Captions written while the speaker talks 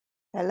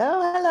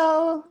Hello,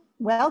 hello.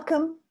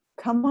 Welcome.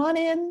 Come on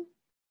in.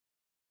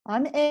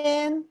 I'm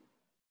Ann.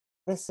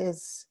 This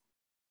is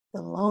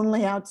The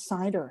Lonely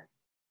Outsider.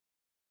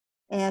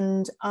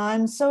 And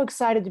I'm so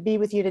excited to be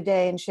with you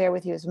today and share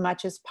with you as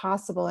much as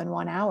possible in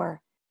 1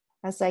 hour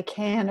as I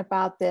can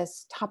about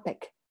this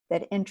topic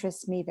that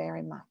interests me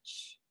very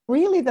much.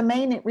 Really, the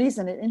main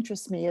reason it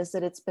interests me is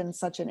that it's been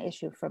such an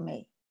issue for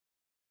me.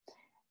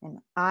 And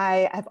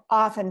I have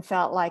often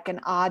felt like an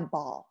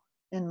oddball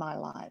in my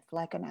life,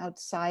 like an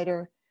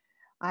outsider.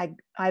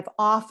 I've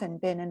often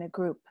been in a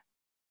group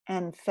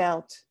and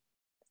felt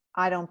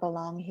I don't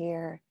belong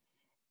here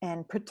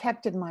and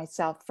protected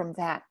myself from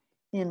that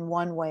in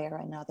one way or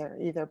another,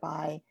 either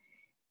by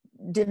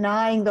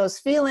denying those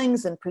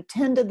feelings and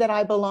pretended that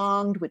I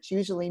belonged, which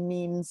usually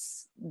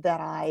means that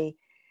I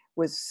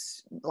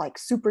was like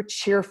super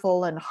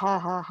cheerful and ha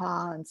ha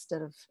ha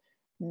instead of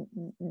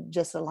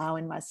just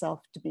allowing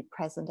myself to be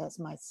present as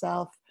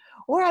myself.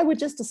 Or I would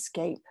just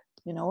escape,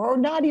 or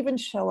not even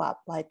show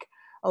up, like,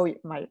 oh,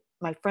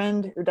 my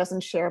friend who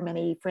doesn't share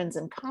many friends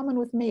in common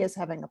with me is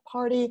having a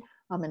party.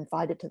 I'm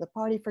invited to the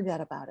party, forget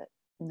about it.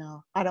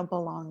 I don't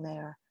belong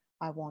there.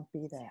 I won't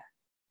be there.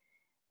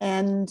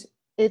 And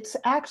it's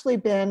actually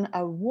been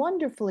a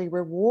wonderfully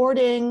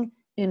rewarding,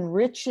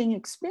 enriching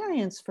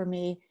experience for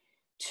me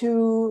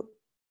to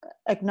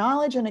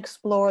acknowledge and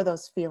explore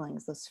those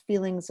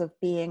feelings of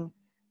being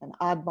an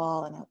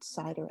oddball, an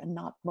outsider, and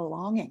not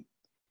belonging.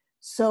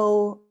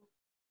 So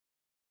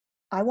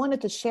I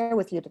wanted to share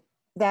with you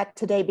that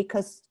today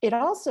because it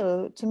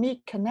also, to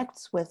me,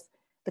 connects with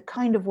the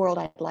kind of world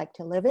I'd like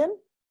to live in.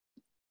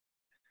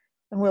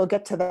 And we'll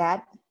get to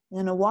that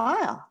in a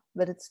while,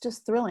 but it's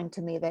just thrilling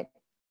to me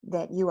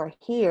that you are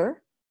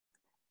here.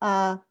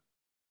 Let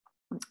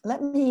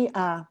me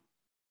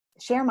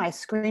share my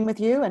screen with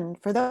you. And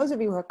for those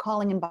of you who are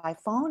calling in by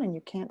phone and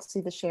you can't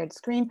see the shared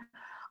screen,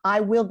 I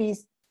will be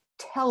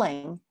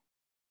telling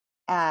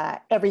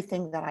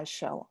everything that I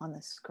show on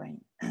the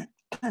screen.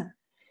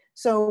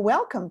 So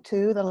welcome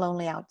to The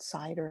Lonely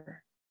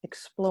Outsider,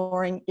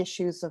 exploring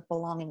issues of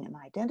belonging and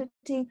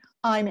identity.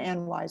 I'm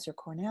Ann Weiser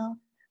Cornell.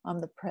 I'm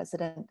the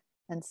president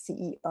and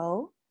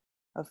CEO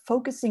of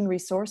Focusing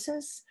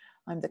Resources.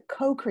 I'm the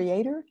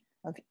co-creator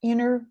of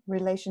Inner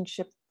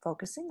Relationship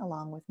Focusing,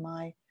 along with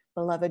my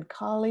beloved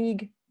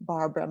colleague,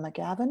 Barbara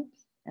McGavin.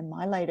 And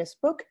my latest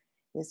book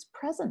is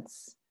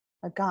Presence,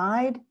 a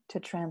guide to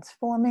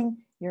transforming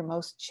your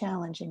most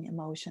challenging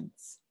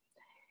emotions.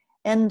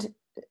 And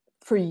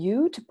for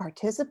you to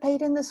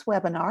participate in this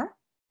webinar,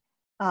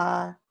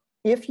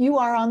 if you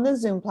are on the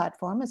Zoom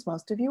platform, as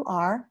most of you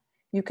are,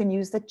 you can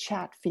use the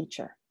chat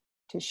feature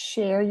to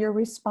share your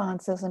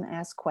responses and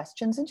ask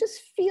questions, and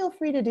just feel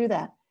free to do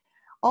that.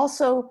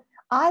 Also,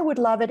 I would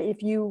love it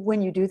if you,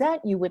 when you do that,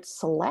 you would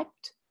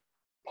select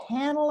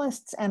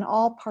panelists and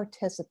all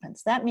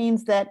participants. That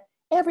means that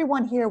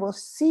everyone here will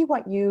see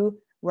what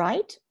you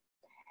write,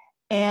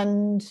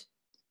 and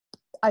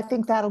I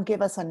think that'll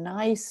give us a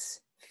nice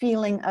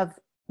feeling of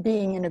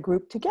being in a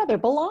group together,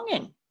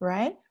 belonging,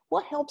 right?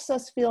 What helps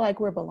us feel like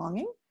we're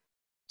belonging?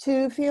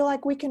 To feel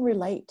like we can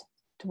relate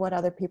to what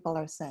other people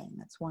are saying.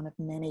 That's one of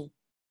many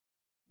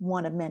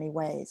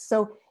ways.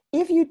 So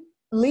if you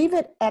leave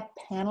it at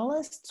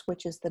panelists,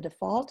 which is the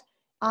default,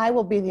 I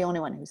will be the only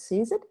one who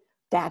sees it.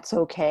 That's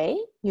okay,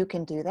 you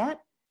can do that.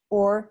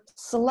 Or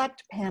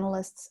select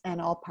panelists and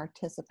all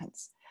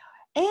participants.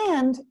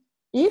 And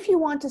if you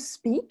want to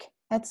speak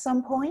at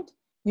some point,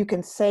 you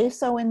can say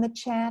so in the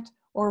chat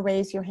or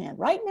raise your hand.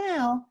 Right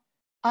now,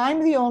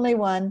 I'm the only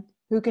one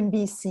who can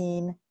be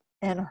seen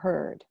and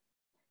heard.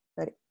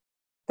 But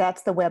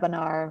that's the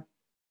webinar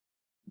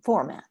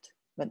format.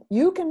 But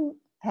you can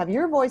have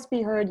your voice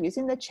be heard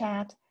using the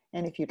chat.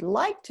 And if you'd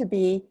like to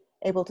be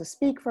able to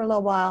speak for a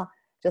little while,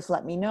 just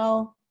let me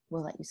know.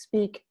 We'll let you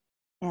speak.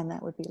 And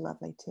that would be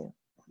lovely too.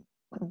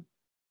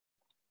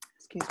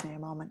 Excuse me a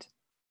moment.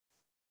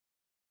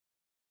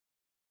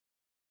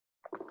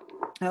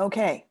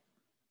 Okay.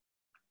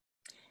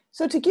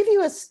 So to give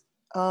you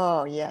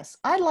oh yes,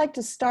 I'd like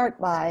to start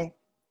by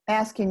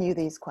asking you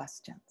these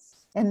questions.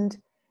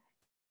 And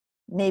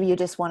maybe you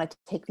just want to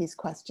take these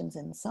questions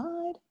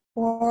inside,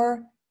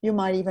 or you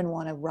might even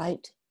want to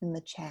write in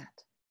the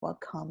chat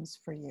what comes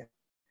for you.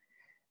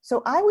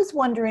 So I was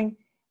wondering,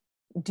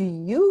 do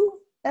you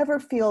ever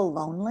feel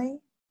lonely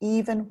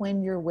even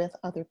when you're with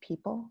other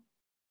people?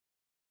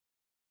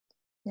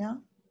 Yeah?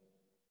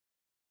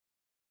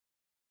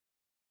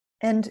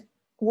 And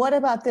what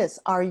about this?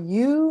 Are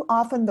you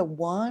often the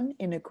one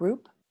in a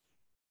group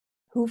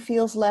who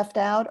feels left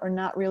out or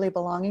not really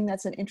belonging?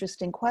 That's an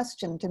interesting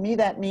question. To me,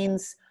 that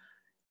means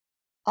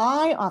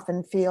I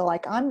often feel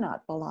like I'm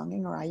not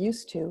belonging, or I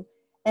used to.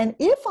 And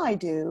if I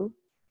do,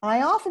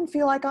 I often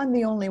feel like I'm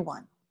the only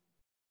one.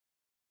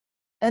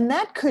 And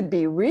that could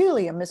be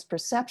really a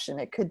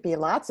misperception. It could be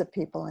lots of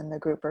people in the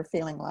group are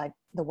feeling like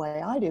the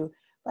way I do,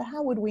 but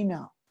how would we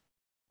know?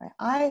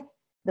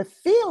 The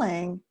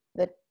feeling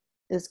that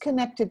is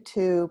connected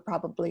to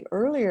probably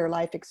earlier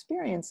life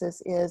experiences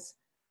is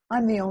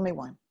I'm the only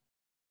one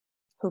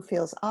who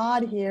feels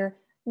odd here,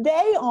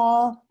 They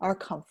all are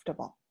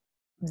comfortable.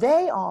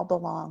 They all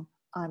belong.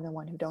 I'm the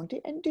one who don't.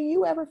 And do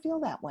you ever feel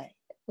that way?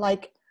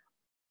 Like,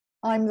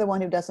 I'm the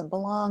one who doesn't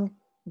belong.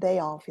 They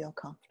all feel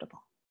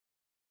comfortable.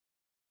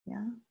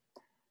 Yeah.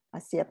 I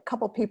see a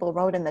couple people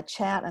wrote in the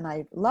chat, and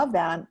I love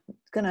that. I'm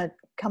going to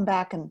come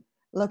back and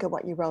look at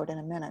what you wrote in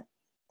a minute.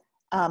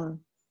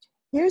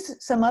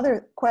 Here's some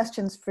other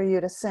questions for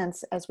you to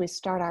sense as we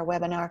start our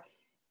webinar.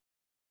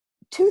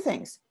 Two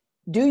things.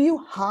 Do you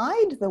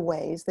hide the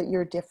ways that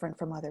you're different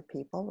from other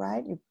people,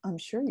 right? I'm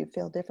sure you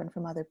feel different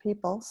from other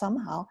people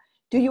somehow.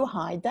 Do you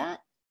hide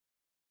that?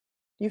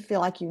 Do you feel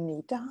like you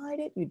need to hide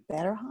it? You'd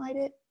better hide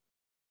it?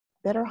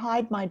 Better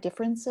hide my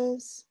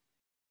differences?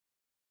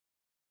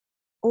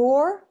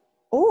 Or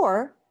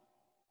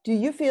do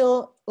you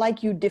feel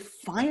like you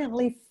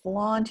defiantly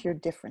flaunt your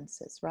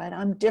differences, right?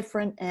 I'm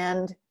different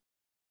and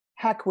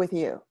heck with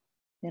you,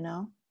 you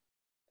know?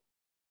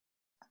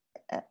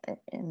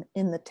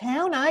 In the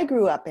town I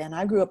grew up in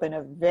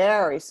a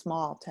very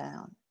small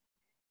town.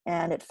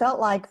 And it felt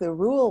like the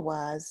rule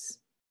was,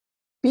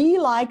 be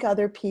like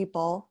other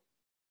people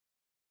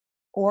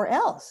or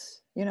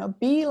else, you know,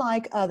 be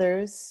like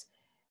others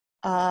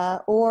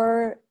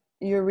or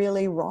you're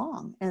really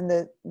wrong.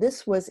 And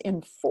this was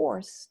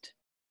enforced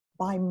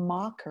by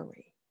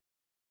mockery.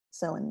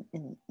 So on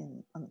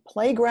the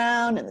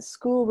playground, in the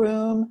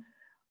schoolroom,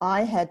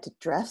 I had to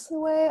dress the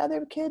way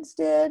other kids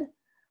did.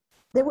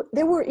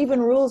 There were even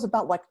rules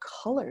about what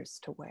colors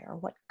to wear,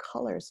 what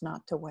colors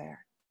not to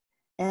wear.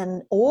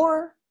 And,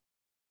 or,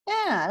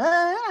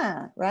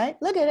 yeah, right?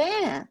 Look at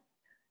Ann.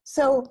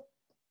 So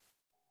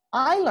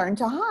I learned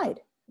to hide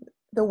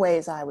the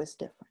ways I was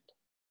different.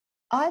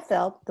 I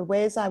felt the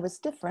ways I was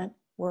different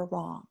were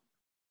wrong.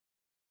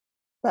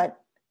 But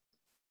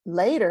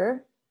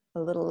later, a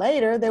little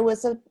later, there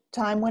was a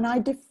time when I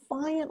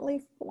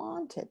defiantly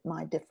flaunted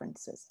my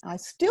differences. I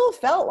still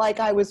felt like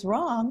I was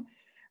wrong,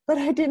 but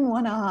I didn't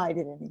want to hide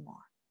it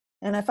anymore.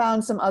 And I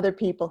found some other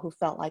people who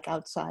felt like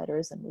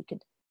outsiders, and we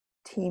could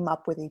team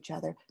up with each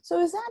other. So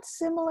is that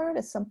similar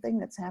to something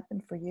that's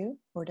happened for you?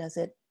 Or does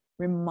it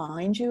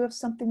remind you of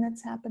something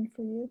that's happened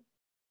for you?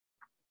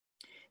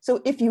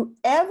 So if you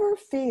ever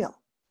feel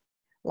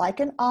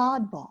like an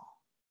oddball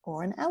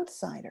or an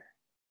outsider,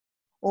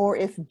 or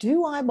if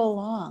do I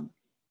belong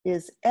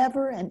is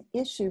ever an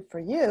issue for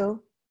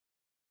you,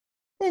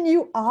 then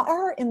you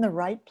are in the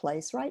right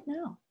place right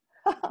now.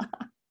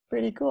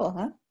 Pretty cool,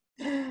 huh?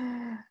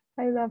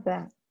 I love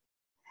that.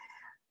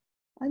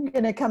 I'm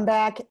going to come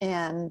back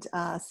and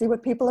see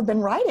what people have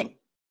been writing.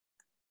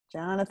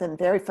 Jonathan,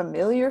 very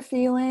familiar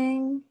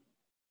feeling.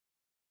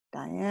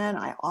 Diane,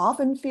 I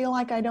often feel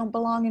like I don't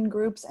belong in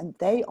groups and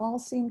they all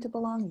seem to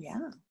belong.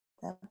 Yeah,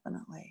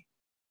 definitely.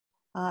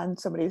 And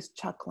somebody's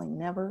chuckling,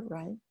 never,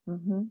 right?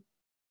 Mm-hmm.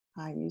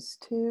 I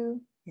used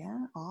to,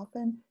 yeah,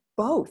 often.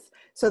 Both.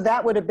 So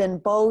that would have been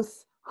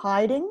both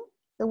hiding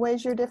the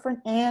ways you're different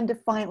and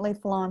defiantly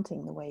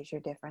flaunting the ways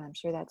you're different. I'm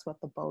sure that's what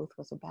the both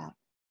was about.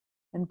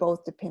 And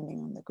both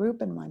depending on the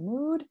group and my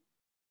mood.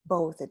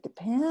 Both, it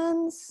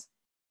depends.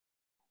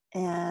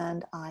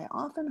 And I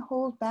often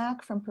hold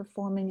back from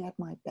performing at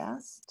my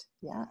best.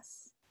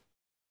 Yes.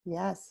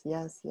 Yes,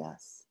 yes,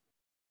 yes.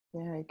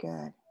 Very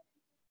good.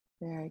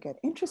 Very good.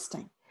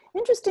 Interesting.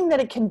 Interesting that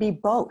it can be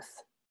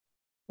both,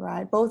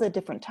 right? Both at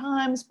different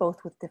times,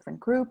 both with different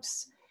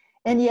groups.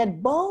 And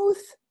yet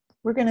both,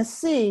 we're going to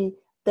see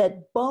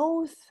that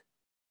both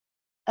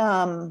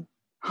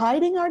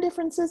hiding our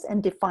differences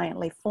and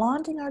defiantly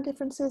flaunting our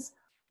differences,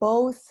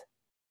 both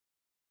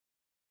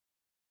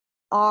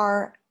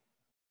are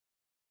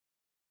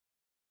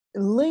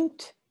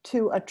linked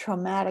to a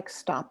traumatic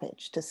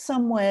stoppage, to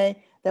some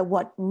way that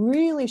what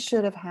really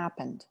should have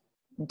happened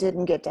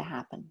didn't get to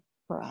happen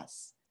for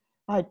us.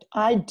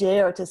 I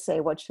dare to say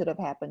what should have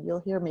happened.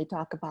 You'll hear me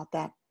talk about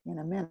that in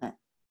a minute.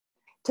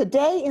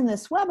 Today in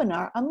this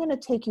webinar, I'm going to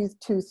take you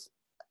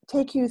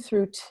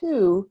through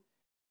two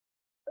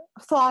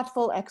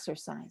thoughtful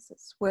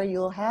exercises where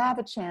you'll have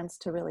a chance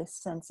to really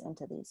sense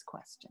into these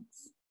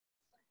questions.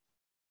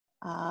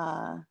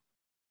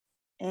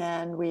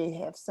 And we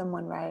have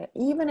someone write,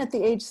 even at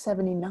the age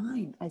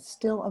 79, I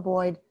still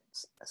avoid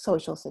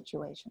social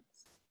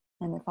situations.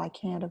 And if I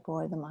can't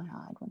avoid them, I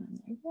hide when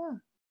I'm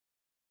there.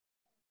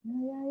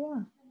 Yeah.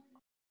 Yeah.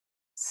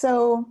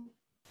 So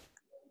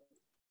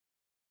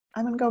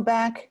I'm going to go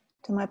back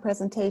to my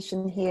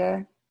presentation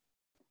here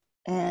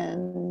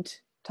and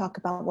talk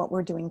about what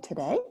we're doing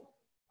today.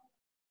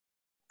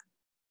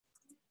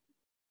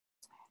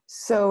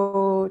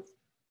 So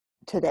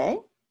today,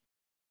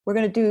 we're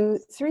going to do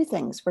three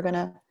things. We're going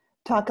to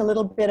talk a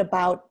little bit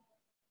about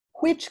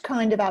which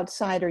kind of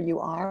outsider you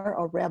are,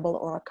 a rebel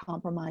or a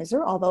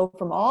compromiser, although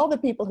from all the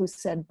people who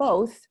said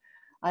both,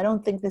 I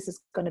don't think this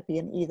is going to be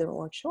an either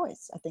or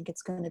choice. I think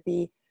it's going to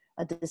be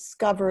a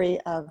discovery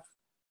of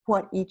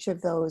what each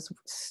of those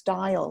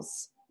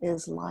styles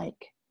is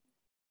like.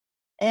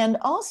 And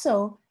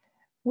also,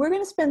 we're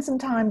going to spend some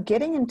time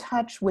getting in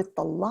touch with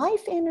the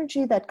life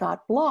energy that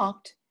got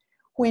blocked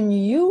when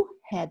you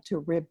had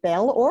to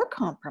rebel or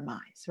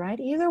compromise, right?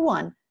 Either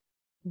one,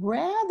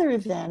 rather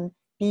than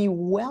be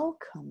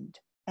welcomed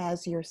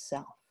as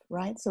yourself,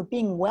 right? So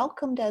being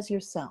welcomed as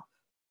yourself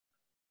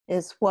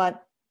is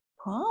what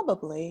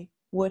probably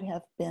would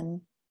have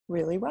been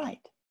really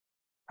right.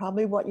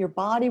 Probably what your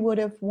body would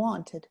have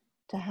wanted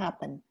to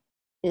happen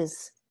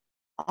is,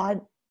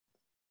 I'm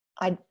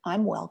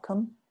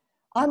welcome.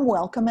 I'm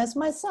welcome as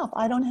myself.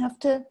 I don't have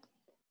to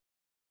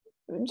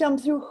jump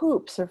through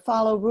hoops or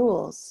follow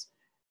rules.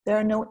 There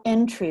are no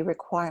entry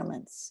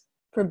requirements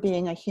for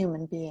being a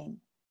human being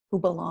who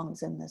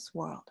belongs in this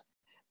world.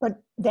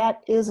 But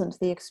that isn't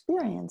the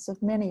experience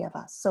of many of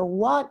us. So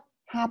what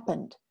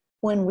happened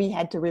when we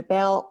had to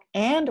rebel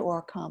and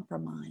or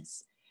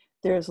compromise?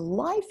 There's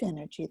life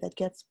energy that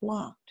gets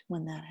blocked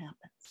when that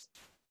happens.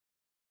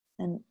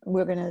 And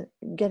we're going to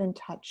get in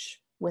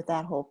touch with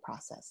that whole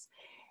process.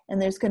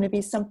 And there's going to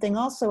be something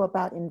also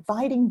about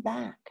inviting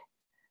back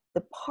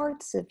the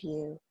parts of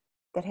you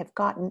that have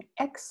gotten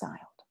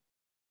exiled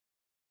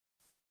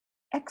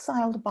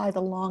by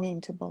the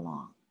longing to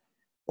belong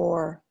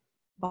or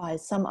by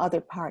some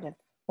other part of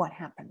what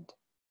happened.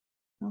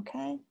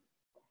 Okay?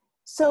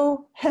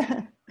 So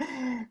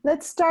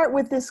let's start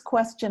with this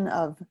question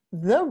of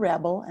the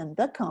rebel and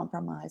the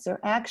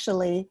compromiser.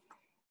 Actually,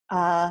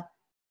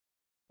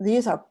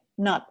 these are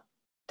not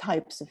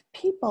types of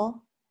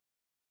people,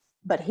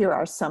 but here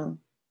are some,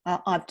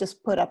 I've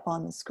just put up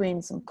on the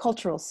screen some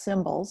cultural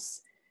symbols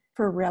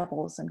for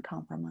rebels and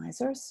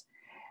compromisers.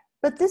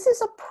 But this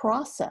is a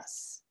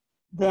process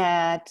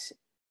that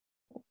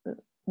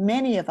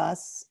many of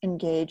us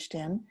engaged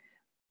in.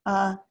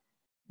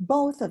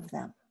 Both of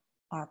them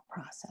are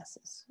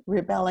processes,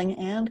 rebelling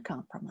and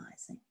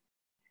compromising,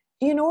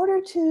 in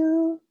order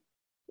to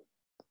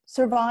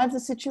survive the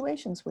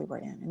situations we were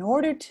in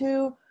order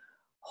to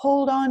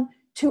hold on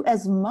to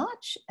as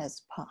much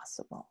as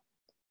possible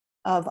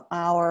of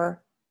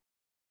our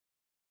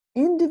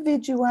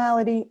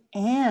individuality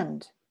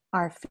and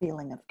our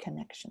feeling of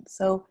connection.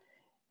 So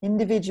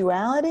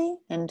individuality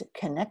and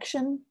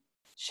connection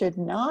should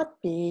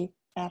not be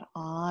at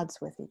odds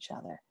with each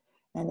other.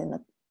 And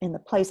in the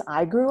place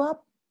I grew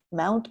up,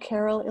 Mount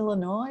Carroll,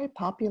 Illinois,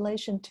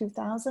 population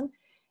 2,000,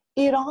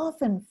 it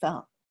often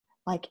felt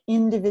like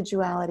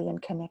individuality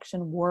and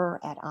connection were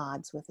at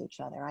odds with each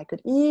other. I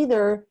could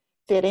either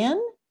fit in,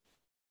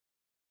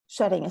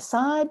 shutting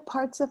aside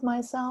parts of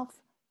myself,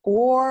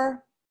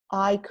 or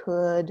I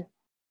could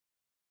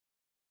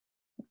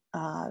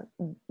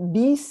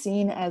be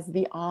seen as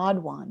the odd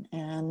one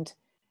and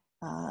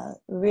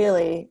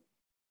really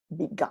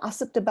be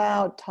gossiped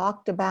about,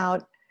 talked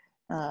about,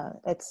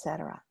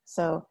 etc.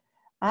 So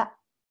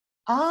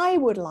I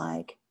would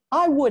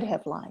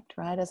have liked,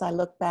 right, as I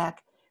look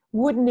back,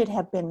 wouldn't it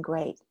have been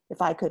great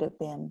if I could have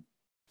been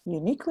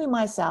uniquely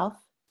myself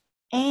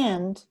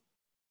and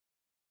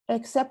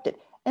accepted?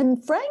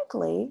 And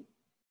frankly,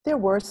 there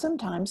were some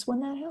times when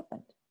that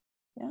happened.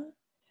 Yeah,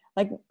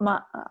 like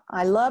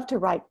I love to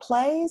write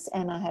plays,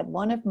 and I had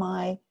one of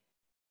my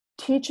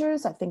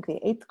teachers, I think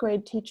the 8th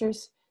grade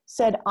teachers,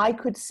 said I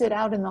could sit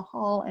out in the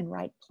hall and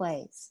write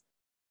plays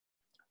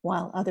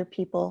while other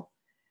people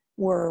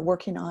were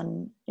working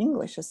on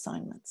English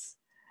assignments.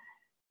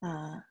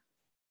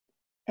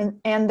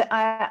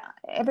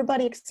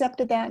 Everybody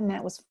accepted that, and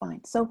that was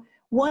fine. So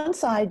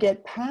once I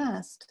get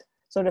past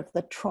sort of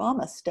the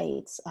trauma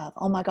states of,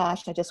 oh my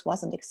gosh, I just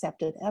wasn't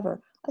accepted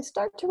ever, I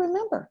start to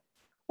remember,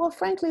 well,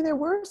 frankly, there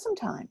were some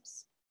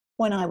times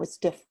when I was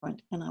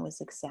different and I was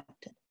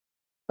accepted.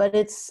 But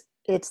it's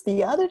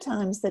the other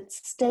times that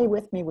stay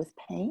with me with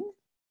pain.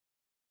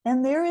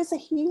 And there is a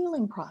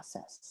healing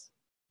process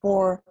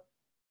for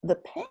the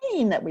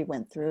pain that we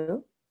went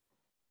through.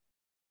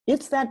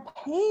 It's that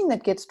pain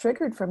that gets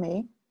triggered for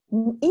me,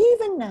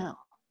 even now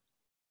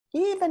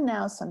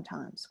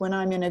sometimes when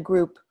I'm in a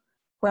group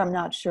where I'm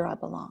not sure I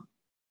belong.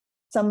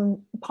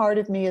 Some part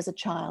of me is a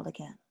child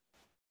again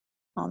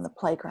on the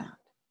playground.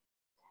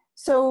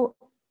 So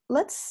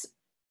let's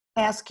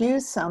ask you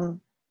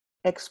some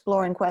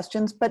exploring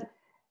questions, but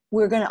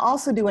we're going to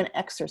also do an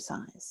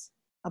exercise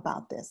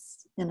about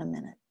this in a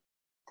minute.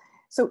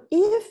 So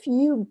if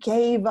you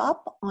gave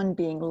up on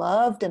being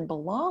loved and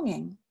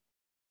belonging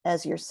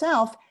as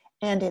yourself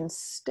and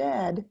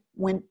instead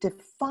went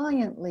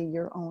defiantly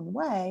your own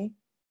way,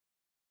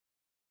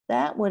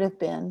 that would have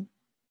been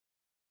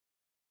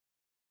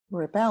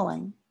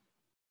rebelling.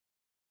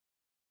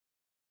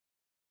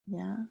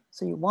 Yeah,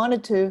 so you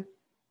wanted to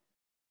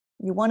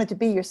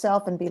be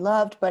yourself and be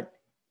loved, but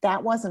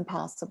that wasn't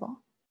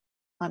possible.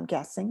 I'm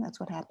guessing that's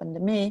what happened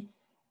to me.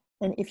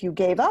 And if you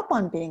gave up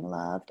on being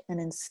loved and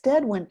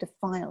instead went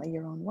defiantly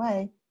your own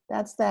way,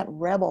 that's that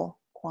rebel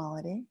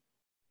quality.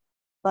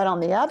 But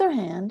on the other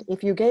hand,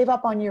 if you gave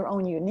up on your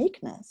own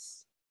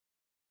uniqueness,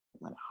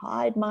 I'm going to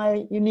hide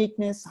my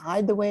uniqueness,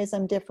 hide the ways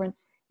I'm different,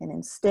 and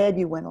instead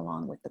you went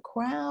along with the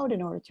crowd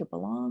in order to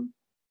belong,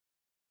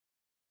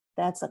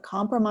 that's a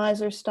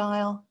compromiser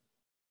style.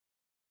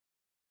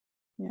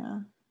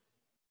 Yeah.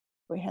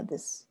 We had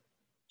this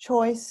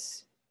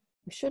choice.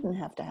 We shouldn't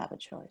have to have a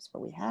choice,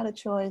 but we had a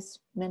choice,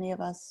 many of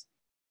us.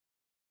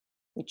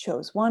 We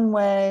chose one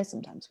way,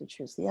 sometimes we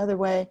choose the other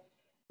way.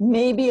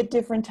 Maybe at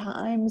different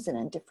times and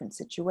in different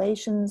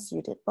situations,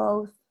 you did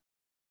both.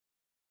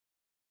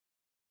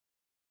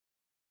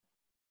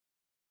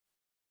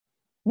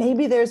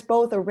 Maybe there's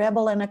both a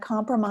rebel and a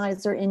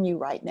compromiser in you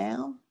right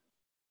now.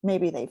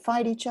 Maybe they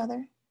fight each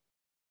other.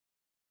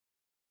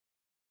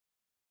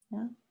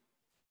 Yeah.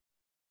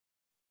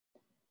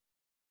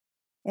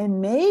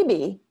 And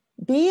maybe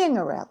being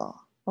a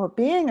rebel or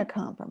being a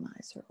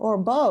compromiser or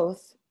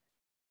both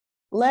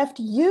left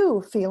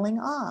you feeling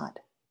odd.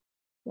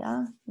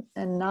 Yeah.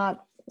 And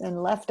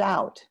left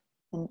out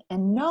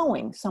and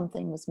knowing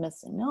something was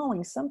missing,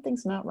 knowing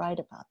something's not right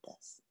about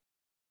this.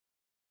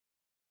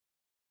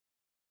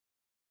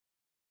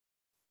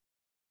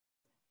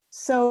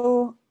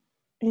 So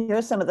here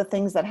are some of the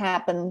things that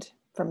happened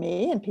for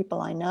me and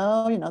people I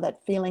know,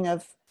 that feeling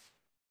of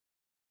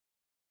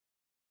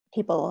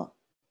people,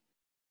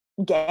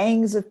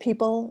 gangs of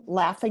people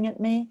laughing at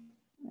me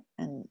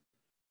and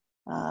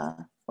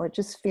or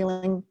just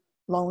feeling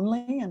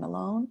lonely and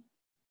alone,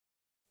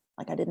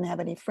 like I didn't have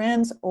any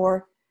friends,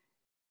 or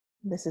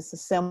this is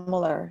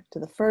similar to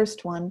the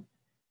first one,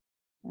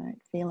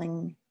 right?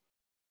 Feeling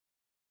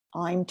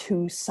I'm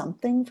too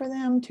something for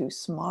them, too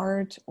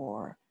smart,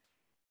 or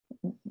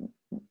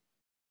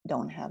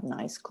don't have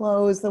nice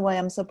clothes the way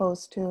I'm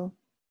supposed to.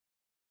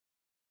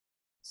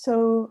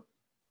 So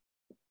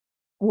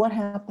what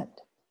happened?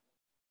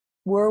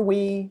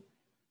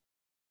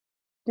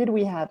 Did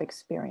we have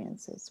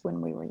experiences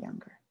when we were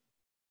younger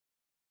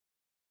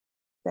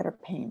that are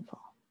painful?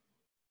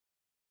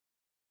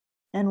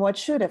 And what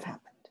should have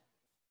happened?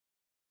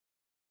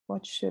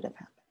 What should have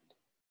happened?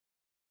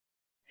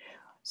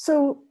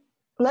 So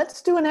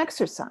let's do an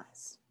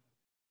exercise.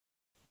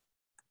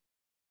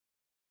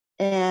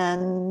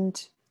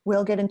 And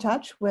we'll get in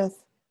touch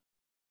with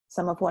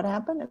some of what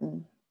happened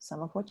and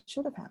some of what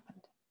should have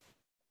happened.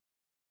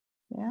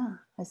 Yeah,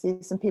 I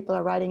see some people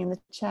are writing in the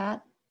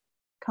chat.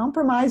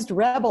 Compromised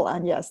rebel,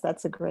 and yes,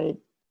 that's a great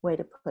way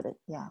to put it.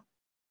 Yeah,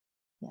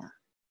 yeah.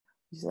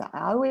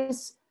 I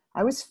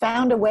always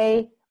found a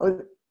way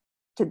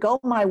to go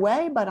my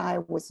way, but I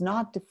was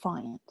not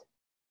defiant.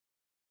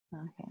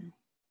 Okay,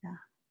 yeah.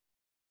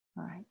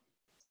 All right.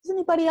 Does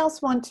anybody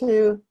else want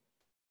to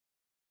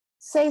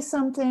say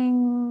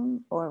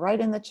something or write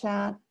in the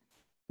chat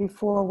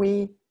before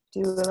we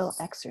do a little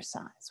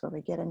exercise where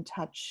we get in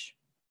touch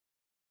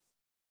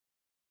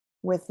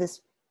with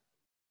this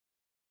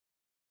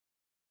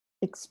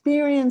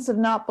experience of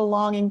not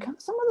belonging,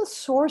 some of the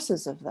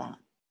sources of that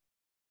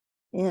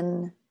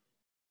in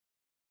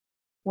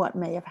what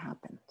may have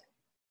happened?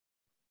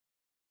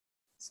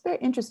 It's very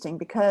interesting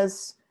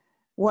because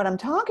what I'm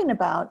talking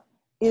about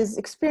is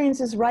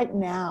experiences right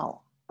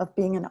now of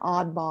being an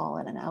oddball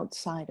and an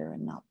outsider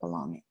and not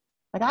belonging.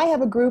 Like I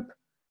have a group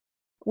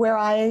where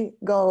I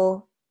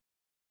go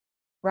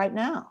right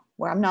now,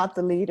 where I'm not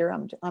the leader,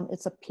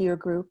 it's a peer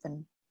group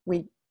and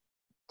we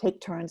take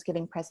turns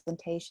giving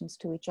presentations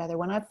to each other.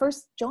 When I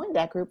first joined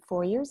that group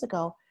 4 years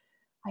ago,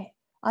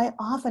 I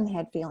often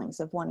had feelings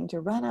of wanting to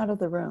run out of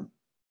the room.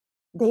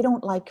 They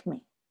don't like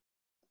me.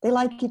 They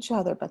like each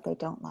other, but they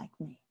don't like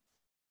me.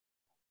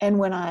 And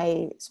when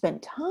I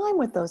spent time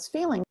with those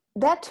feelings,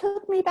 that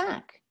took me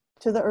back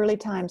to the early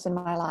times in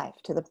my life,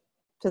 to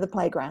the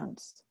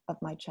playgrounds of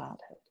my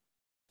childhood.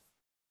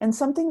 And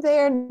something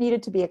there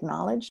needed to be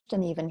acknowledged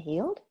and even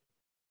healed.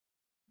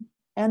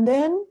 And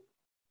then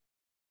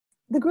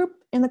the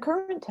group in the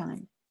current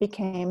time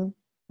became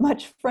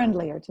much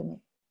friendlier to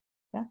me.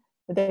 Yeah?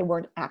 They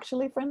weren't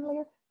actually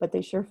friendlier, but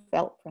they sure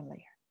felt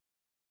friendlier.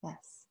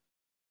 Yes.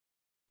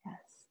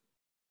 Yes.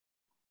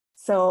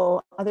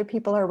 So other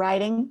people are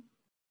writing,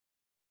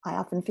 I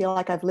often feel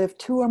like I've lived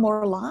 2 or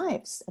more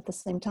lives at the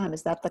same time.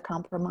 Is that the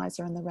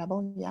compromiser and the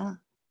rebel? Yeah.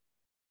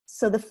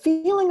 So the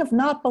feeling of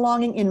not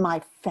belonging in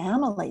my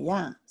family,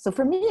 yeah. So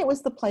for me, it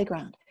was the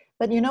playground.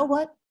 But you know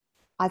what?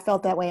 I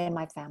felt that way in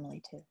my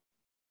family too.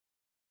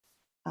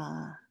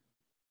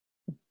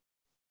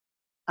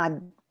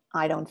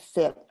 I don't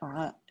fit,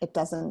 or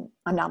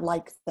I'm not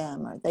like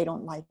them, or they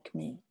don't like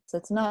me. So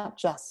it's not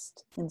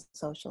just in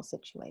social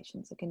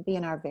situations. It can be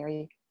in our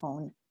very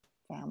own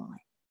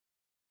family.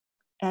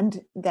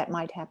 And that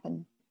might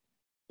happen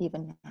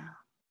even now.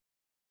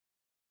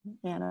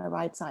 Anna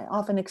writes, I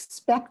often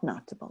expect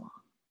not to belong.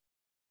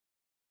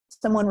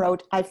 Someone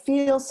wrote, I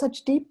feel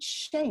such deep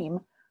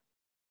shame.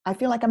 I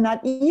feel like I'm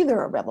not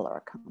either a rebel or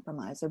a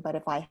compromiser, but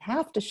if I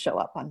have to show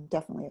up, I'm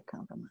definitely a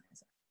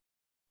compromiser.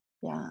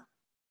 Yeah,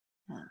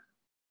 yeah.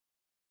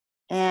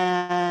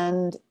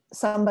 And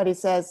somebody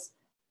says,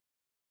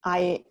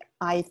 I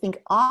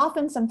think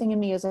often something in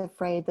me is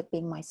afraid that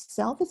being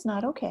myself is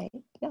not okay.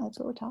 Yeah, that's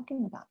what we're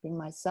talking about. Being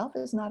myself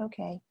is not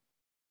okay.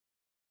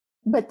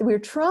 But we're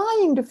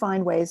trying to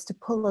find ways to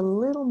pull a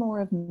little more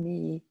of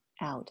me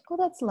out. Oh,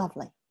 that's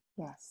lovely.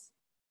 Yes,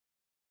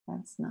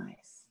 that's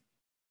nice.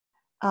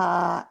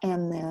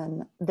 And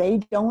then they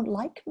don't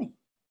like me.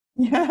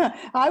 Yeah,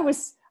 I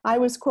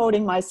was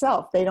quoting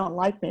myself. They don't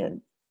like me.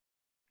 And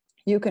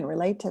you can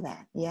relate to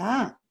that.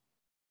 Yeah,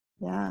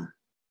 yeah.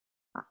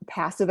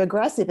 Passive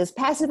aggressive. Is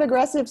passive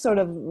aggressive sort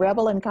of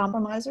rebel and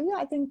compromiser? Yeah,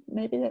 I think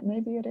maybe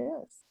it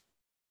is.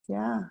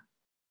 Yeah.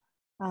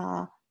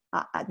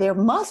 There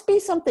must be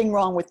something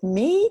wrong with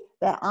me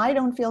that I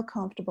don't feel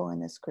comfortable in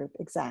this group.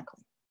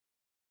 Exactly.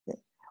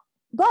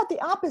 But the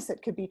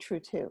opposite could be true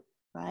too,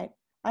 right?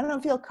 I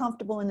don't feel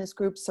comfortable in this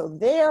group, so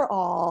they're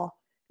all,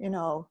 you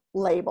know,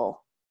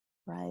 label,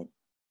 right?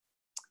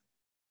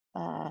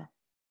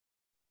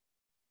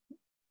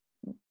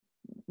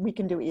 We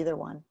can do either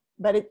one,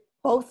 but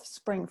both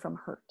spring from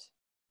hurt,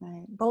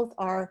 right? Both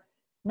are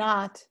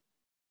not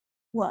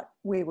what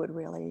we would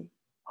really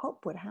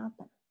hope would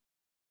happen.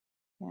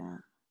 Yeah,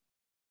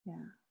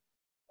 yeah.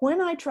 When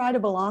I try to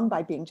belong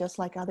by being just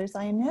like others,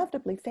 I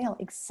inevitably fail.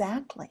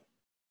 Exactly,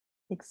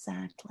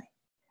 exactly.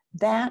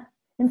 That,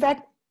 in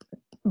fact,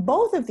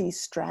 both of these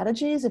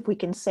strategies, if we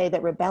can say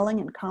that rebelling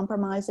and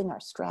compromising are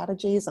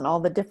strategies and all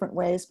the different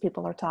ways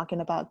people are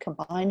talking about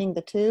combining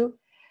the two,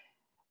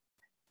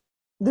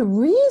 the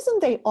reason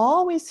they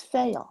always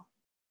fail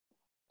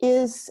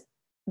is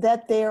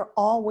that they're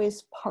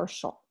always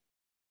partial.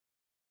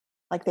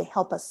 Like they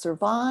help us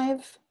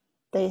survive,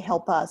 they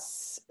help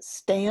us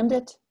stand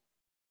it,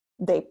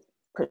 they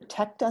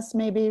protect us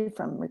maybe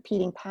from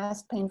repeating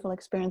past painful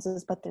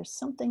experiences, but there's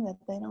something that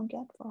they don't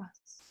get for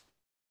us.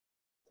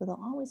 So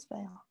they'll always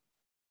fail.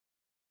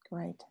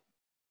 Great.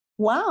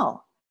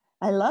 Wow.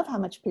 I love how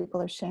much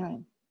people are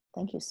sharing.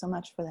 Thank you so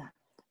much for that.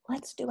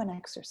 Let's do an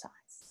exercise.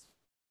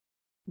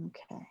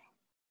 Okay.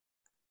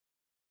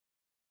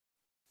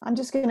 I'm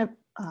just going to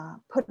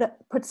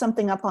put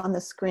something up on the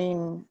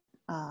screen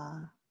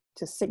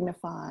to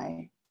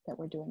signify that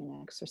we're doing an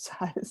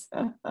exercise.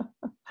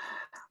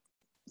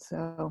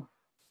 So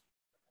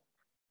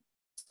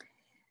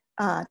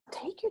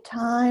take your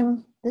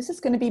time. This is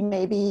going to be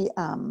maybe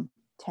 10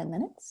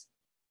 minutes.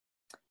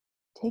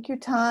 Take your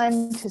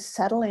time to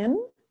settle in,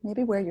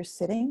 maybe where you're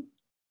sitting,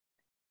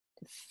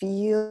 to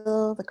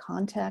feel the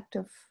contact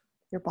of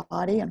your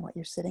body and what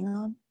you're sitting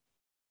on.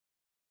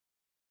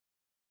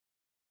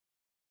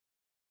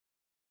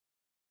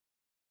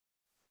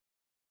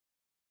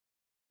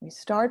 We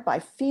start by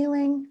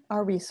feeling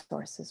our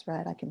resources,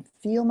 right? I can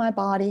feel my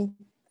body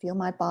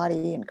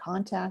in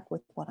contact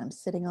with what I'm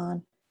sitting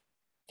on,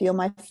 feel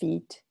my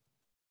feet,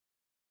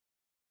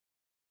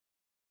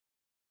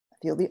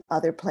 feel the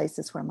other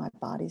places where my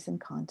body's in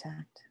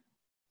contact.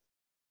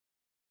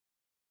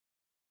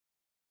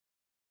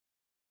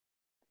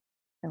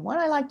 And what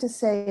I like to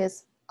say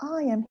is,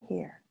 I am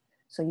here.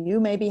 So you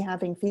may be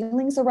having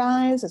feelings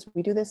arise as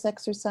we do this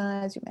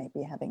exercise. You may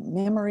be having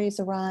memories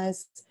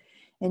arise.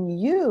 And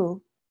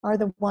you are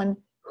the one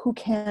who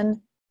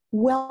can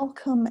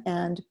welcome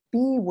and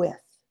be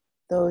with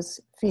those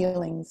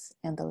feelings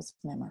and those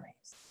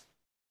memories.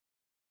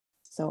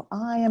 So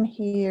I am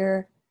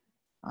here.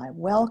 I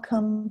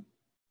welcome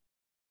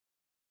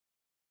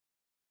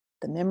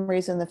the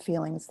memories and the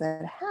feelings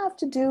that have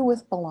to do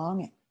with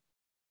belonging.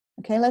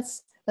 Okay, let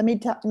me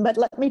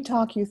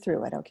talk you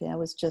through it. Okay, I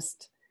was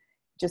just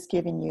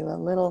giving you a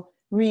little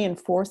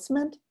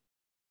reinforcement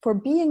for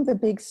being the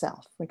big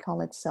self. We call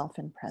it self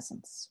in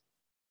presence.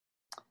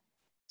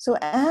 So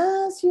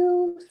as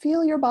you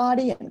feel your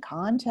body in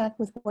contact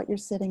with what you're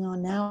sitting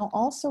on now,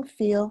 also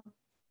feel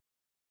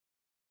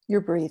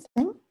your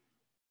breathing.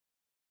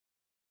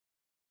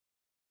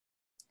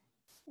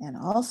 And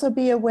also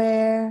be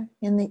aware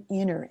in the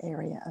inner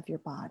area of your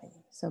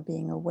body. So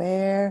being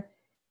aware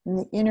in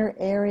the inner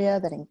area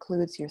that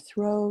includes your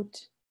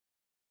throat,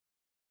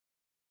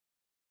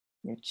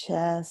 your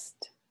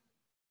chest,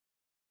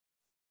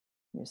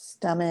 your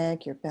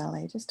stomach, your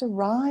belly, just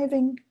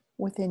arriving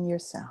within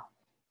yourself.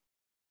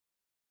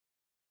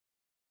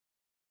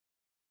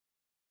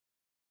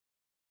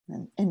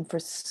 And for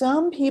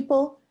some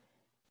people,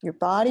 your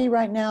body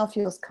right now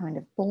feels kind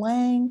of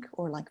blank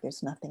or like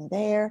there's nothing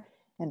there.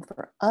 And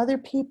for other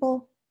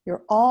people,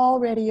 you're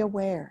already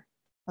aware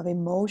of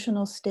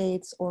emotional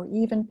states or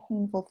even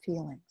painful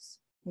feelings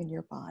in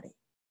your body.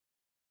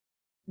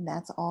 And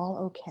that's all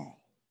okay.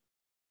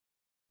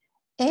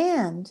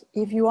 And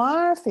if you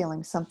are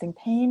feeling something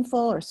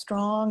painful or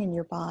strong in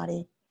your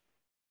body,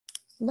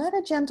 let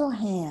a gentle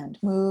hand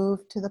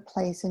move to the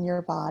place in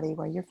your body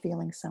where you're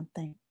feeling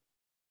something.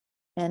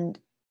 And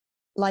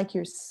like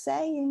you're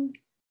saying,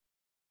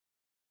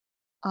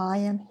 I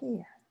am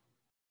here.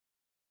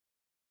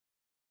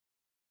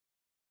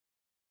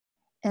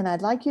 And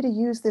I'd like you to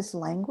use this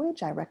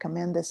language. I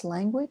recommend this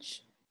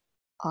language.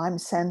 I'm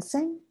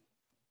sensing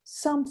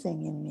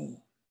something in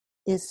me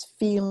is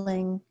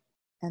feeling,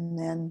 and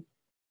then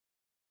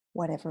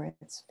whatever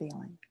it's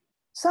feeling.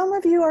 Some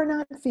of you are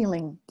not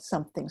feeling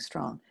something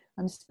strong.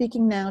 I'm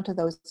speaking now to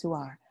those who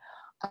are.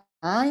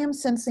 I am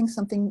sensing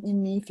something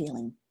in me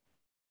feeling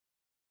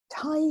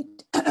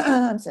tight.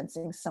 I'm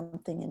sensing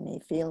something in me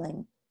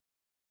feeling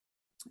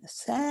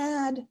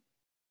sad.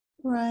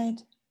 Right.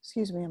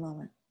 Excuse me a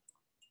moment.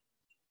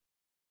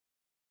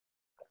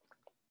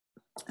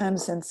 I'm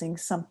sensing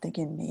something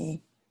in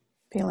me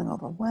feeling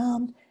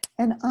overwhelmed.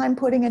 And I'm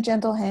putting a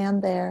gentle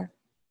hand there.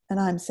 And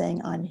I'm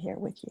saying, I'm here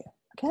with you.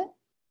 Okay?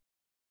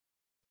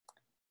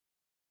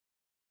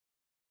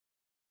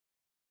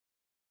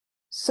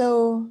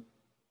 So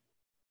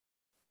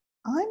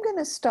I'm going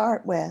to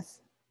start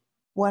with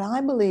what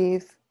I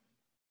believe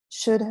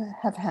should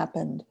have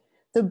happened,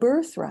 the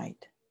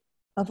birthright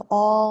of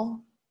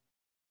all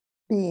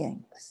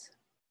beings.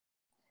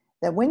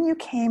 That when you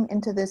came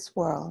into this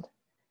world,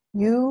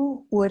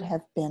 you would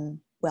have been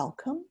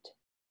welcomed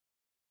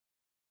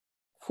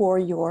for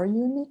your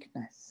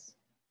uniqueness.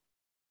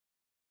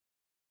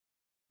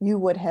 You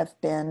would have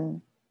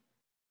been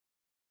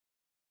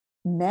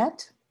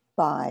met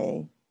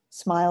by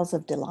smiles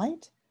of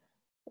delight,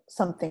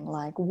 something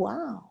like,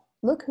 wow,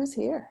 look who's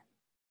here.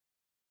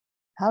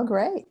 How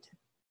great.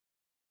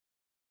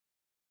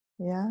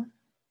 Yeah.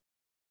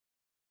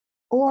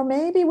 Or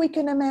maybe we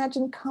can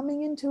imagine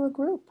coming into a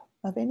group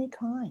of any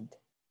kind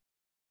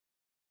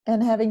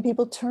and having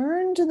people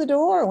turn to the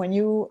door when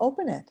you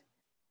open it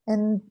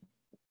and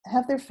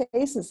have their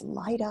faces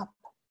light up.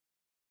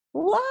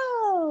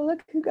 Wow,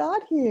 look who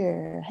got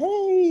here.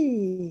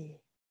 Hey.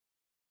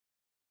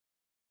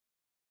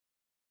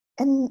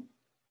 And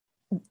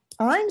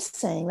I'm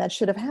saying that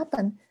should have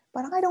happened,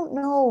 but I don't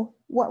know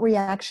what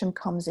reaction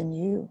comes in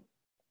you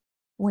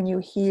when you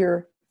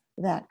hear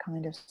that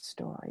kind of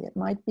story. It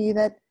might be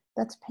that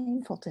that's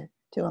painful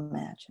to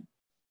imagine.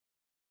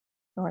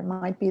 Or it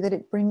might be that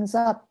it brings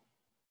up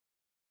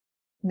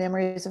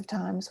memories of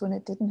times when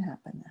it didn't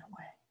happen that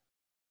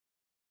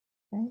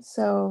way. Okay,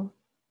 so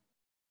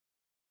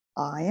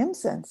I am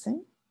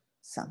sensing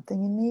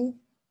something in me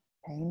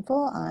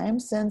painful. I am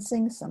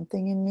sensing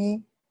something in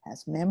me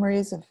has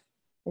memories of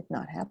it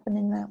not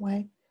happening that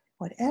way.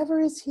 Whatever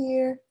is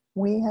here,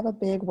 we have a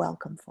big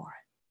welcome for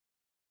it.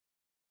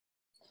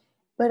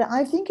 But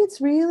I think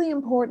it's really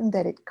important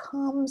that it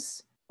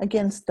comes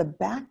against the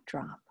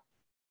backdrop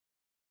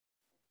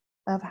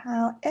of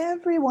how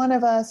every one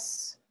of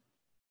us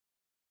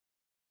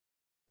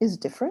is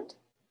different,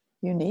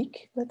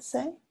 unique, let's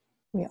say.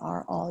 We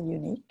are all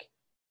unique.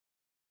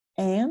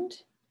 And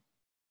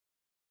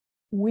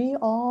we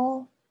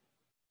all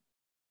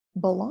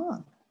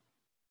belong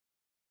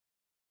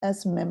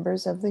as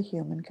members of the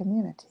human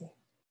community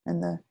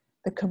and the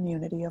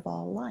community of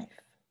all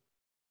life.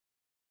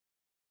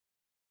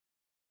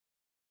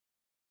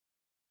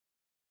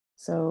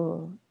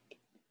 So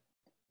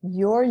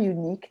your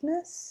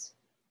uniqueness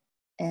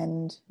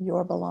and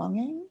your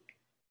belonging,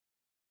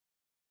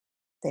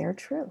 they're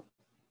true.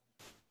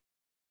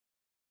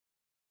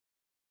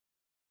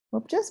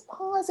 We're just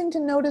pausing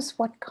to notice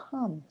what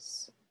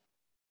comes.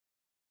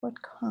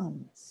 What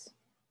comes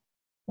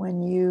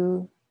when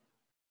you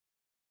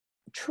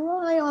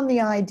try on the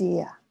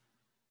idea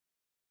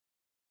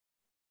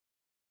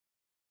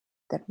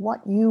that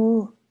what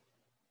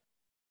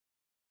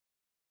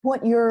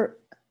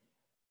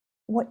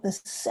the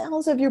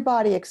cells of your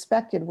body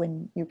expected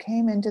when you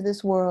came into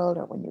this world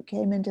or when you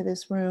came into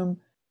this room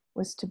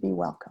was to be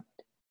welcomed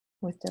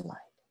with delight.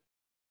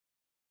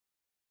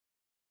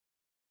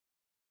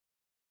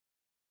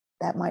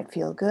 That might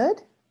feel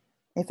good.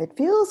 If it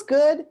feels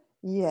good,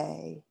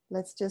 yay,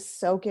 let's just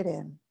soak it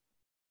in.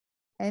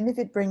 And if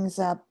it brings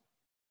up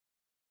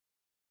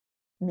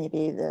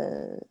maybe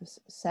the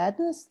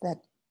sadness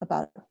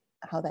about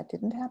how that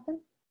didn't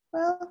happen,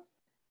 well,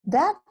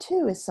 that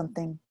too is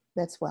something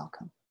that's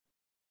welcome.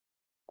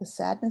 The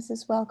sadness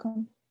is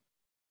welcome.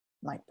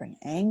 Might bring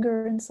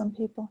anger in some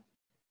people.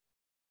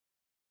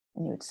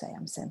 And you would say,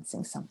 I'm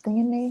sensing something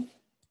in me.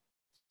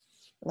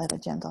 Let a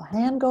gentle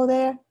hand go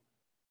there.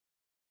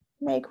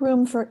 Make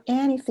room for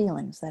any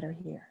feelings that are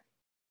here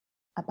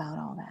about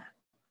all that.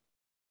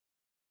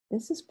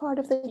 This is part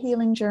of the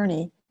healing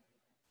journey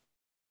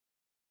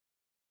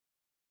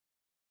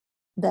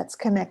that's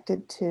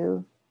connected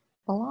to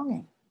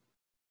belonging.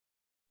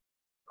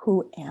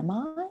 Who am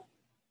I?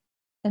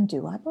 And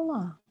do I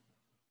belong?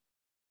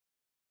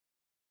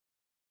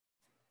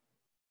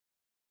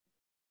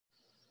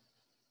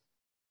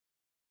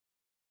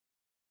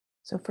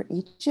 So for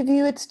each of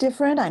you, it's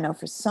different. I know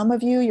for some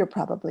of you, you're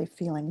probably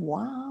feeling,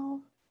 wow,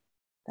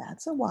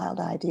 that's a wild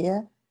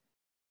idea.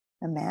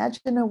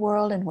 Imagine a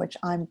world in which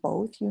I'm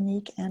both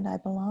unique and I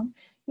belong.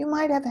 You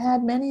might have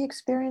had many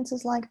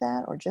experiences like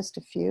that, or just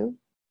a few.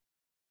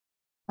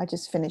 I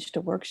just finished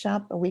a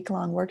workshop, a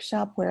week-long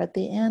workshop, where at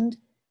the end,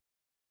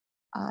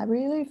 I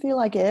really feel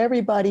like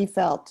everybody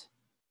felt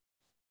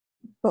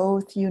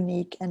both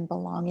unique and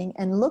belonging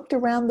and looked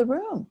around the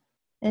room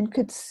and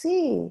could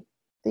see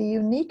the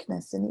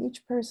uniqueness in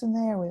each person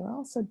there. We were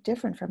all so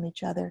different from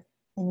each other,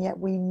 and yet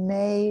we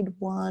made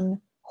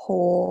one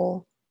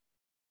whole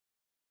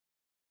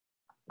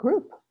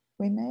group.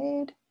 We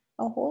made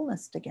a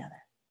wholeness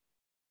together.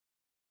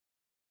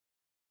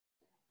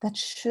 That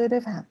should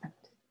have happened.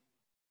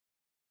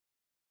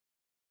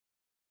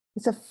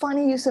 It's a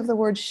funny use of the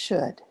word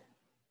should.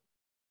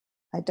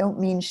 I don't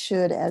mean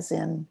should as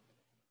in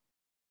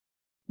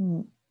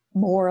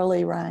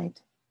morally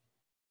right.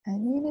 I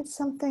mean it's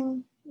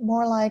something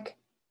more like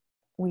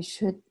we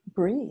should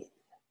breathe.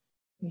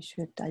 We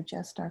should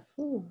digest our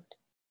food.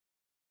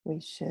 We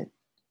should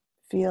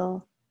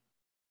feel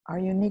our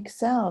unique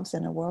selves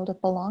in a world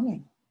of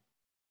belonging.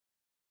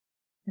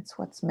 It's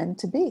what's meant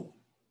to be.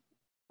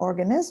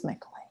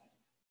 organismically.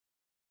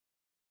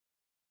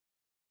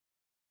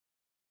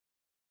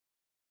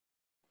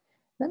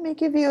 Let me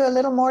give you a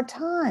little more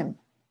time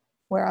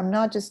where I'm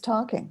not just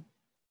talking,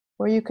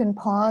 where you can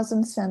pause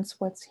and sense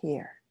what's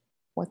here,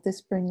 what this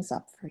brings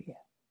up for you.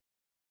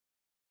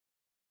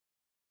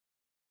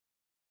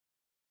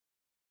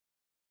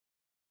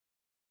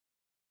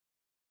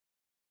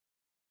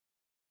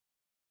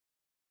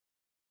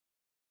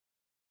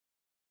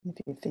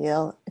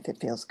 If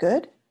it feels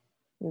good,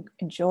 you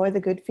enjoy the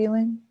good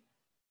feeling.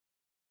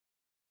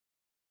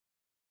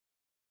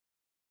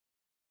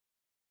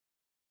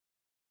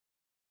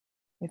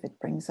 If it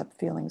brings up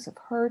feelings of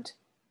hurt,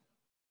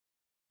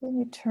 then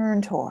you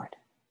turn toward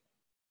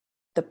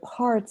the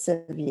parts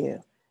of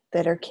you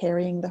that are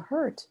carrying the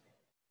hurt.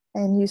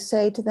 And you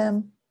say to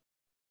them,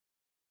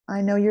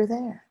 I know you're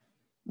there.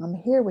 I'm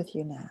here with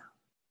you now.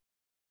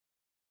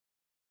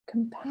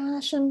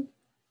 Compassion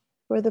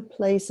for the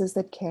places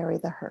that carry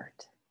the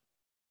hurt.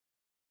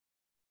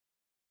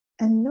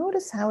 And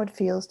notice how it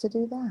feels to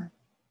do that.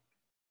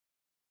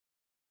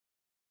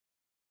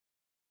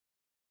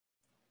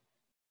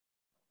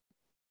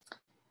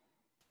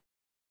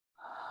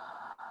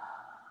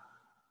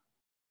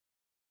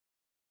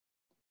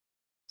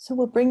 So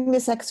we'll bring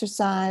this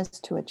exercise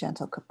to a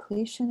gentle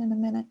completion in a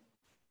minute.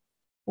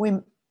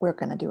 We're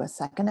going to do a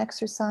second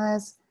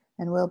exercise,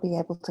 and we'll be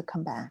able to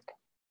come back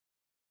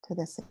to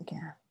this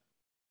again.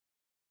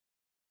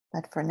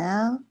 But for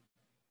now,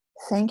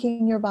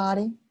 thanking your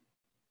body,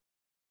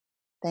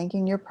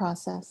 thanking your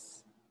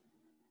process.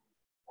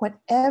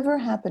 Whatever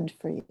happened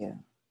for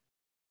you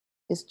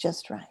is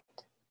just right.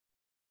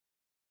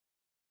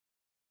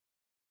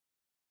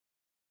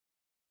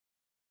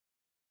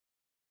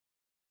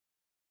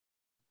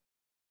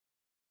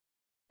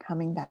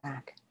 Coming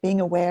back,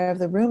 being aware of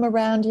the room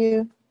around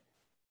you.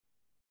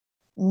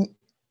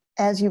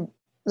 As you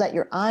let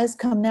your eyes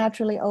come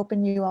naturally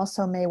open, you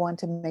also may want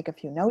to make a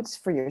few notes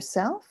for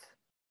yourself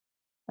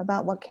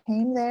about what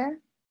came there.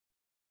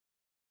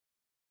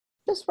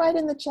 Just write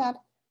in the chat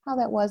how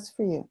that was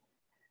for you,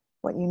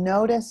 what you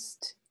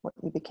noticed, what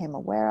you became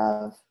aware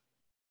of.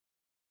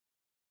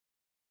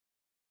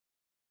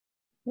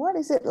 What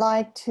is it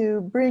like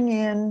to bring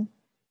in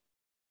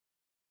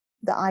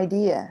the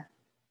idea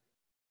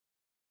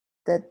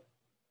that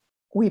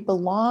we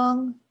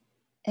belong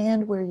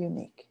and we're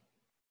unique?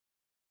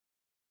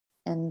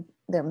 And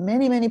there are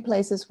many, many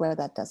places where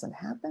that doesn't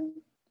happen.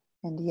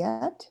 And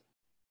yet,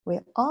 we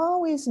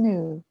always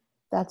knew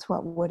that's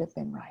what would have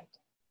been right.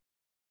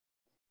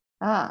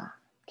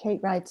 Kate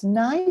writes,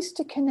 nice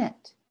to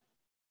connect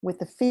with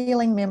the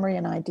feeling, memory,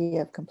 and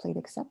idea of complete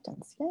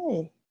acceptance.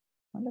 Yay,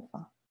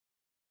 wonderful.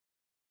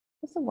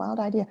 It's a wild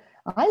idea.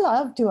 I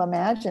love to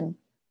imagine,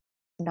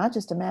 not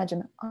just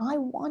imagine, I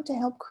want to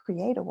help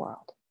create a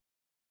world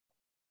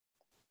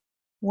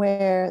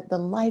where the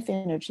life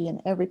energy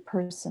in every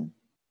person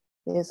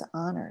is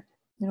honored.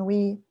 You know,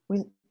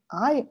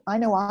 I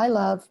know I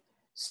love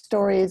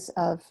stories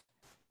of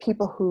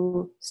people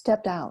who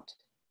stepped out,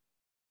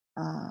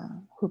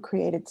 who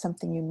created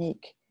something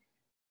unique.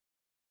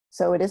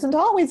 So it isn't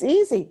always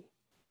easy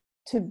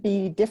to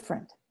be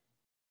different,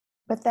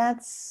 but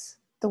that's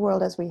the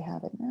world as we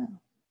have it now.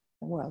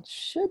 The world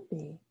should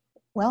be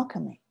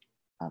welcoming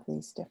of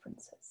these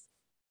differences.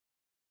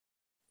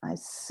 I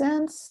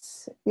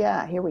sense,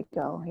 yeah, here we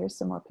go. Here's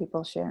some more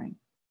people sharing.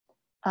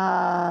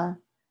 I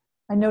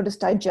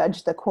noticed I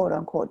judged the quote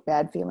unquote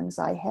bad feelings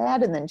I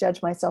had and then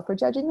judged myself for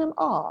judging them.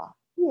 Aw,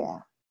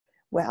 yeah.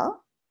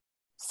 Well,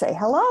 say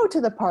hello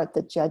to the part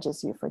that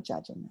judges you for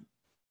judging them.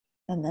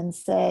 And then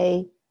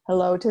say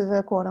hello to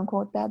the quote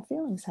unquote bad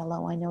feelings.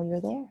 Hello, I know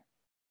you're there.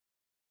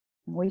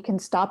 And we can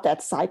stop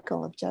that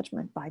cycle of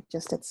judgment by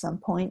just at some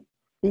point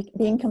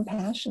being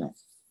compassionate.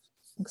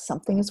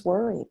 Something is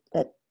worried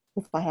that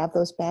if I have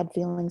those bad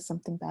feelings,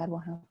 something bad will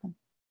happen.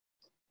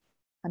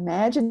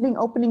 Imagining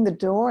opening the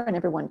door and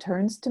everyone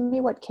turns to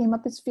me, what came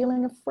up is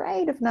feeling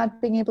afraid of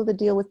not being able to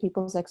deal with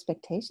people's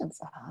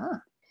expectations.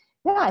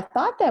 Yeah, I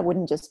thought that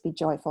wouldn't just be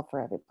joyful for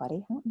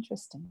everybody. How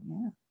interesting,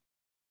 yeah.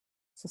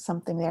 So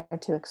something there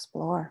to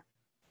explore.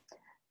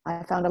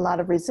 I found a lot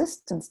of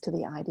resistance to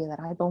the idea that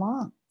I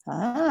belong.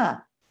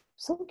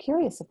 So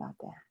curious about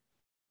that.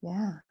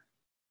 Yeah.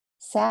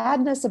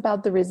 Sadness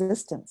about the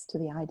resistance to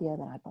the idea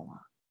that I belong.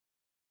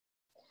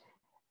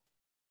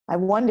 I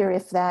wonder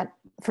if that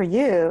for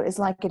you is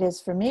like it is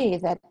for me,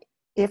 that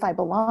if I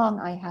belong,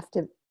 I have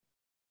to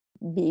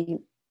be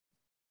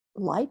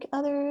like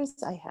others.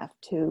 I have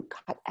to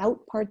cut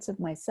out parts of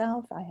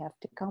myself. I have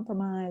to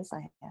compromise.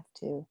 I have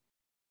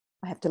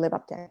to live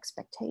up to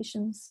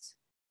expectations.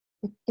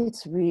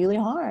 It's really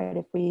hard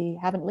if we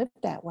haven't lived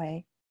that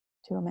way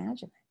to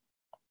imagine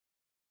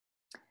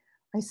it.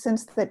 I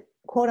sense that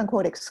quote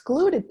unquote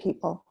excluded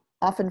people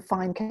often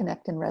find,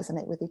 connect, and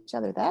resonate with each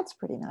other. That's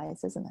pretty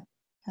nice, isn't it?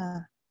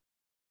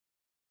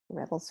 The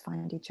rebels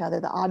find each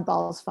other. The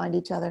oddballs find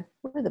each other.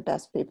 We're the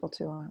best people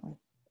too, aren't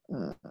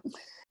we?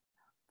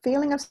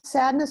 Feeling of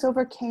sadness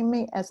overcame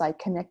me as I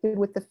connected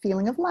with the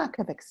feeling of lack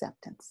of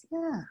acceptance.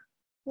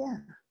 Yeah.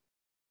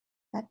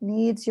 That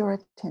needs your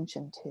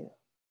attention too.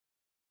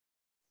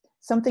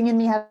 Something in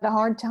me had a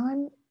hard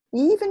time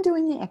even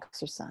doing the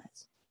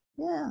exercise.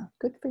 Yeah,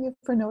 good for you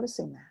for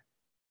noticing that.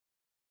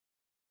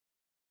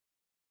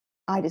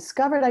 I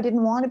discovered I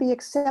didn't want to be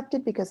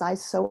accepted because I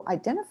so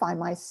identify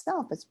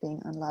myself as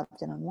being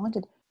unloved and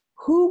unwanted.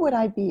 Who would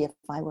I be if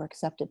I were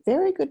accepted?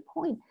 Very good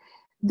point.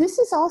 This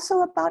is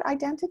also about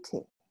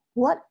identity.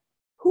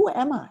 Who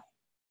am I,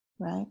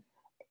 right?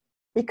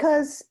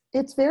 Because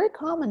it's very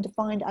common to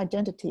find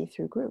identity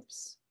through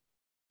groups,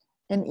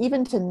 and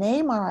even to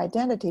name our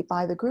identity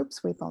by the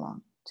groups we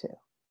belong to.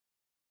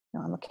 You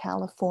know, I'm a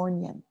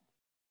Californian,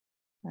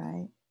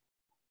 right?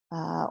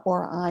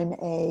 Or I'm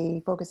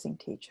a focusing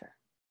teacher.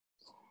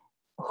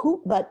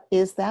 But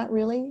is that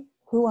really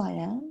who I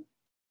am?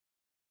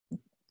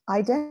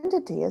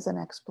 Identity is an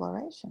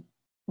exploration,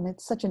 and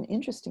it's such an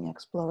interesting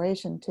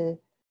exploration to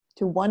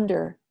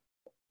wonder,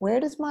 where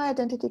does my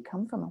identity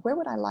come from? Where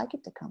would I like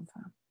it to come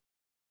from?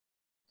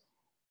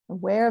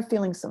 Aware of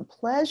feeling some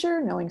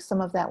pleasure, knowing some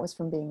of that was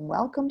from being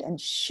welcomed,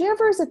 and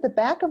shivers at the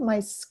back of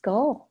my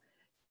skull.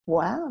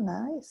 Wow,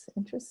 nice,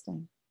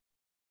 interesting.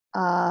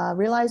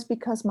 Realized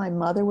because my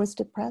mother was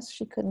depressed,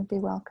 she couldn't be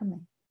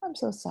welcoming. I'm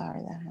so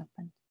sorry that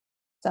happened.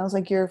 Sounds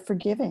like you're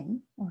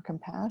forgiving or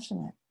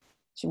compassionate.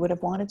 She would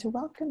have wanted to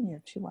welcome you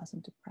if she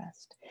wasn't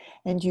depressed.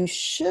 And you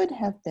should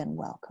have been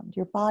welcomed.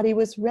 Your body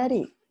was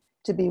ready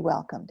to be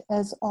welcomed,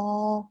 as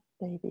all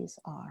babies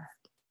are.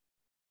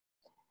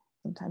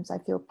 Sometimes I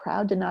feel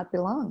proud to not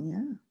belong.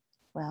 Yeah,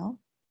 well,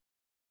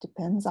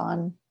 depends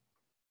on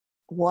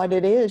what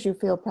it is you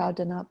feel proud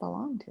to not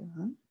belong to,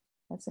 huh?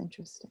 That's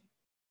interesting.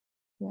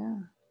 Yeah,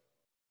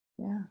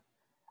 yeah.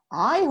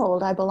 I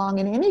hold I belong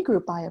in any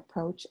group I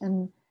approach,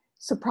 and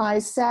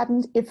surprised,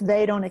 saddened if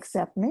they don't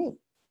accept me.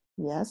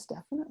 Yes,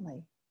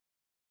 definitely.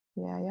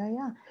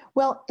 Yeah.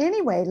 Well,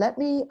 anyway,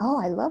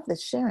 I love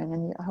this sharing,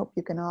 and I hope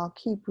you can all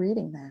keep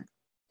reading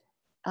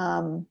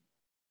that.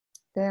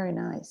 Very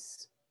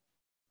nice.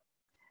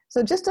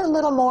 So just a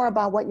little more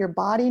about what your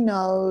body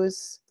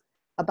knows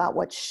about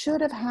what should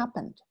have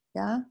happened.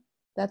 Yeah,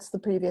 that's the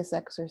previous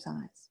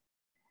exercise.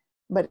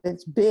 But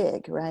it's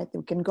big, right?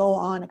 We can go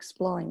on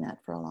exploring that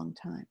for a long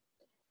time.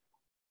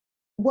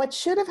 What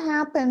should have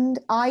happened,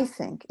 I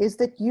think, is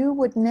that you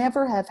would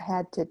never have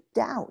had to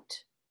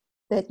doubt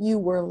that you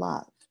were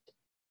loved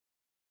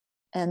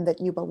and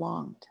that you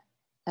belonged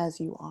as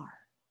you are.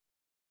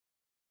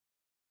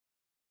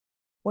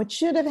 What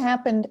should have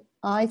happened,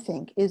 I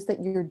think, is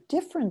that your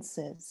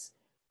differences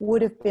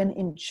would have been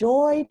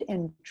enjoyed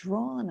and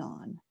drawn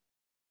on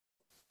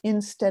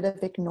instead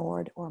of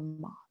ignored or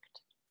mocked.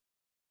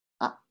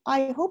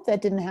 I hope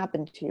that didn't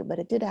happen to you, but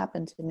it did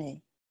happen to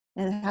me.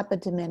 And it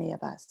happened to many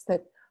of us,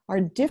 that our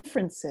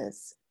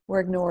differences were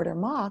ignored or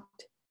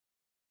mocked.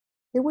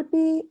 It would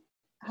be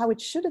how it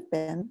should have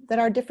been, that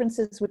our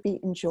differences would be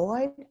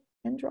enjoyed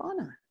and drawn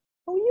on.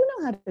 Oh, you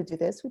know how to do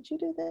this. Would you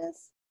do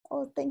this?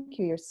 Oh, thank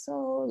you. You're so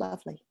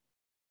lovely.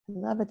 I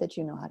love it that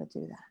you know how to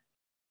do that.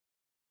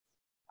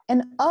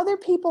 And other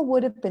people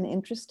would have been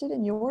interested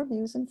in your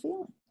views and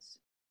feelings.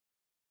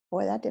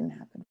 Boy, that didn't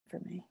happen for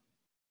me,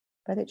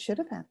 but it should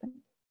have happened.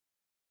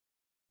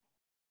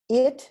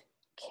 It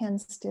can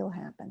still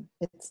happen.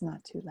 It's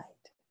not too late.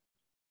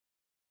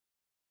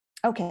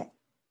 Okay,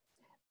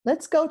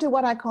 let's go to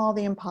what I call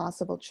the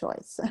impossible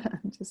choice.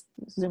 Just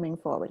zooming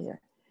forward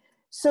here.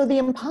 So the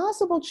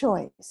impossible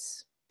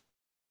choice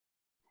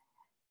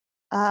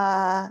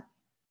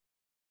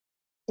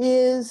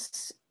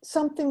is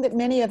something that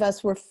many of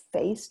us were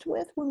faced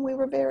with when we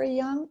were very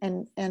young.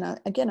 And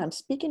again, I'm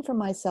speaking for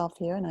myself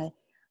here, and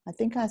I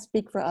think I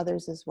speak for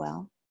others as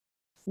well.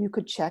 You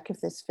could check if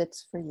this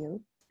fits for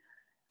you.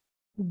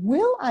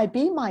 Will I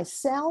be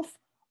myself,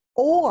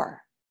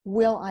 or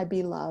will I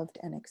be loved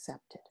and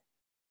accepted?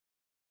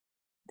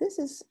 This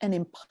is an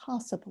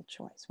impossible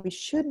choice. We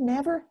should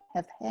never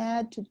have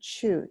had to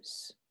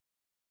choose.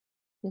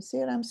 You see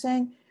what I'm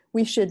saying?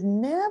 We should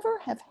never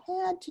have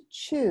had to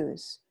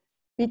choose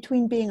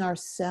between being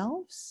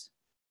ourselves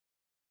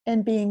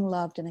and being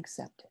loved and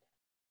accepted.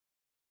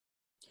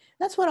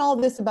 That's what all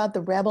this about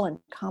the rebel and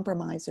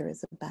compromiser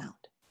is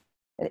about.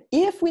 That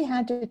if we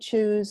had to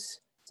choose,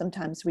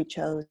 sometimes we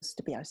chose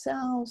to be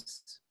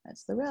ourselves,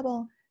 that's the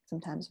rebel.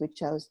 Sometimes we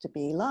chose to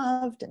be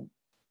loved. And,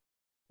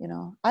 you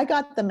know, I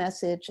got the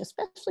message,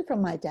 especially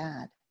from my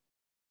dad.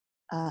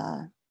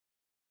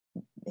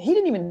 He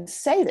didn't even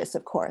say this,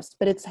 of course,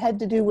 but it's had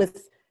to do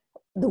with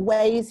the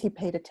ways he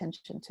paid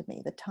attention to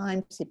me, the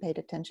times he paid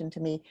attention to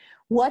me,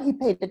 what he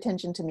paid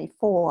attention to me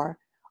for.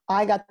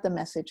 I got the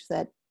message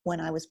that when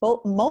I was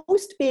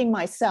most being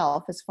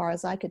myself, as far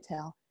as I could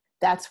tell,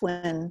 that's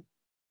when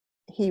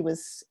he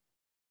was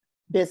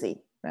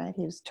busy, right?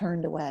 He was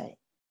turned away.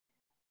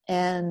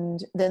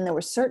 And then there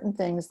were certain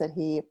things that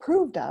he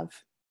approved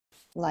of,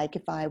 like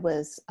if I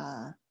was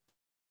a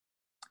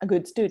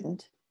good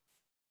student,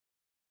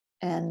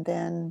 and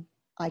then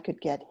I could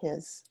get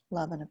his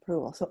love and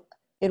approval. So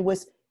it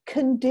was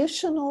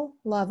conditional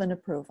love and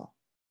approval.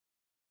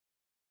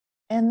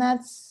 And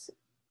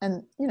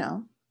you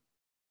know,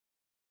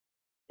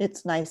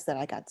 it's nice that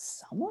I got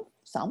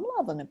some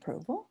love and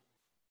approval.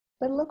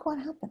 But look what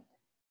happened.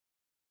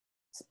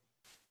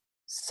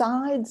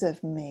 Sides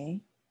of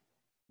me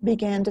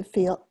began to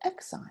feel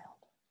exiled.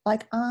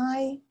 Like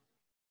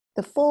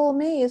the full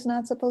me is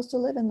not supposed to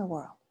live in the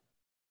world.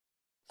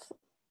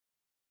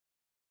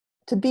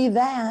 To be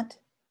that,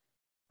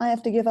 I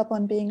have to give up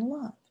on being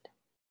loved.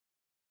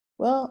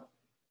 Well,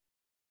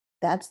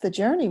 that's the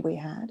journey we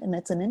had, and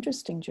it's an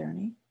interesting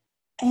journey.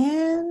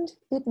 And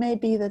it may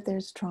be that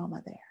there's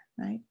trauma there,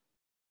 right?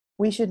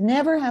 We should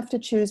never have to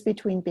choose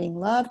between being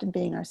loved and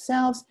being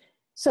ourselves.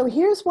 So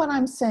here's what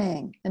I'm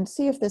saying, and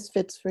see if this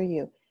fits for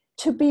you.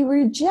 To be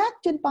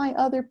rejected by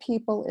other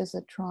people is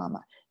a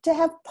trauma. To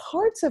have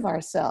parts of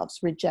ourselves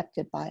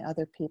rejected by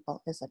other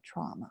people is a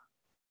trauma.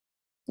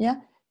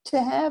 Yeah?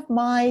 To have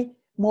my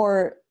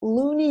more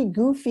loony,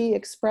 goofy,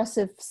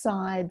 expressive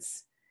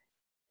sides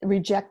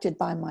rejected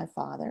by my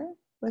father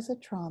was a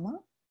trauma.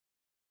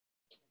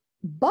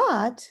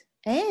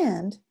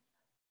 And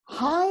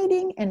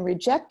hiding and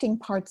rejecting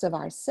parts of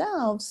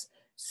ourselves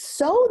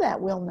so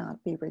that we'll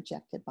not be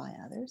rejected by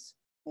others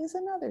is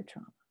another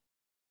trauma.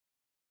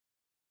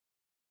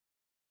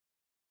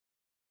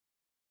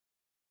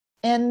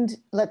 And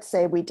let's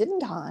say we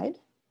didn't hide,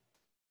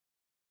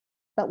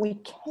 but we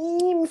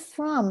came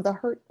from the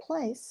hurt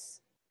place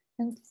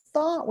and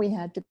thought we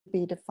had to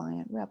be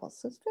defiant rebels.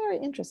 So it's very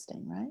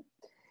interesting, right?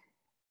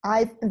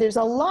 There's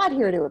a lot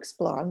here to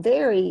explore. I'm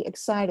very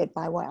excited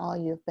by what all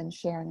you've been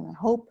sharing, and I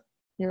hope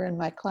you're in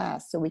my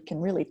class so we can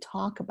really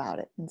talk about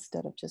it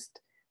instead of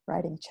just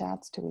writing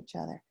chats to each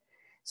other.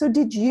 So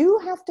did you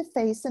have to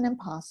face an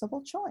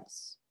impossible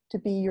choice to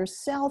be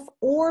yourself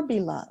or be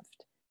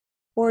loved?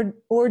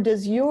 Or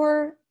does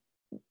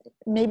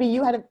maybe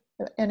you had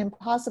an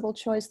impossible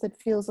choice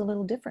that feels a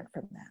little different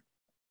from that?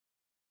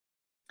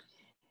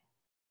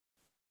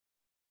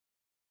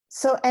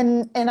 So,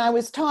 and I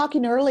was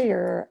talking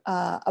earlier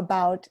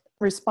about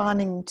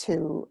responding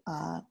to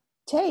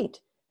Tate,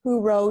 who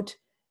wrote,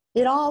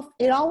 it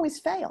always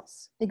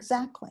fails.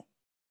 Exactly.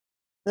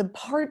 The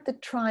part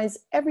that tries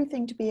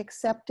everything to be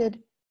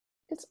accepted,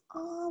 it's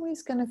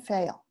always going to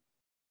fail.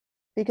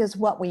 Because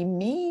what we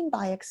mean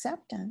by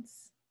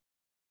acceptance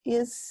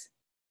is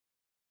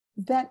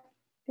that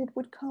it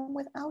would come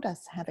without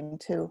us having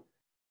to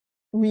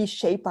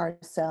reshape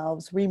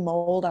ourselves,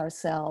 remold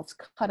ourselves,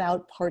 cut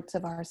out parts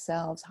of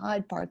ourselves,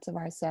 hide parts of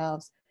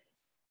ourselves.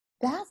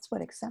 That's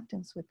what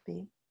acceptance would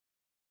be.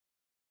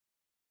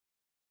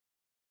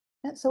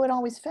 And so it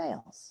always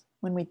fails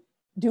when we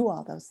do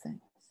all those things.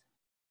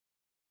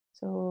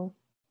 So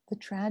the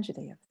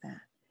tragedy of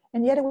that.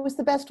 And yet it was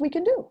the best we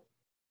can do.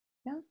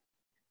 Yeah.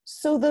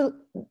 So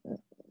the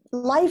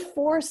life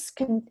force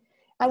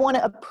I want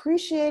to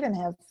appreciate and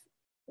have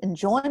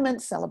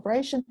enjoyment,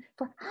 celebration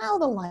for how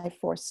the life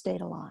force stayed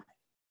alive.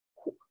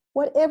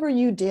 Whatever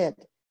you did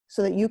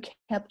so that you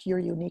kept your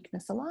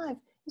uniqueness alive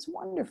is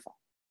wonderful.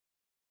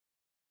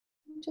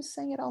 I'm just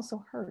saying it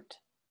also hurt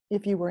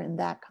if you were in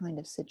that kind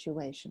of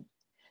situation.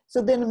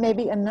 So then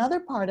maybe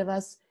another part of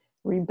us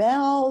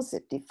rebels,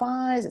 it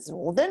defies, it says,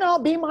 well, then I'll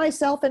be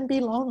myself and be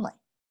lonely.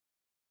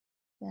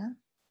 Yeah.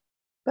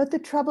 But the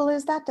trouble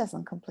is that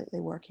doesn't completely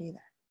work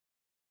either.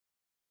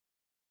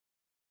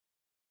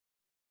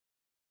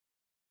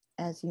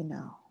 As you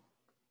know.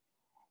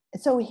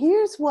 So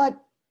here's what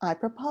I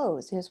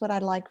propose. Here's what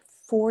I'd like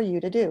for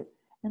you to do.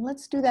 And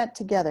let's do that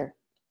together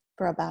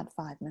for about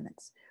 5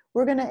 minutes.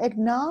 We're going to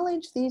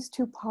acknowledge these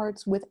two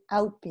parts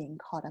without being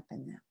caught up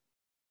in them.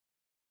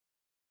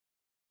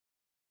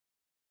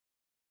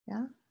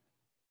 Yeah?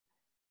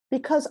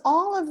 Because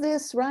all of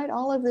this, right,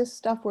 all of this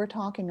stuff we're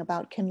talking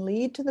about can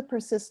lead to the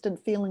persistent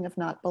feeling of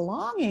not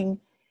belonging.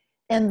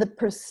 And the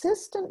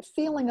persistent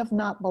feeling of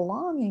not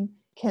belonging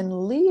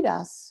can lead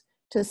us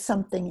to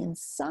something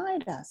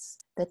inside us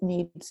that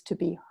needs to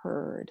be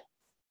heard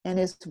and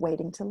is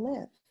waiting to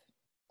live.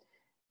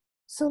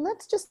 So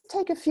let's just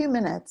take a few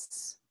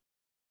minutes.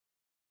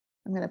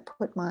 I'm going to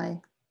put my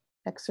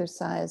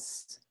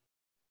exercise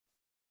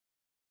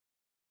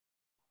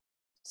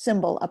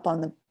symbol up on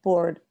the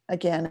board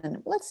again,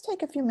 and let's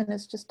take a few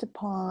minutes just to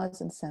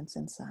pause and sense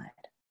inside.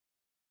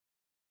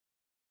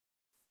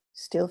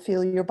 Still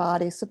feel your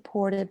body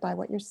supported by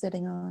what you're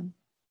sitting on.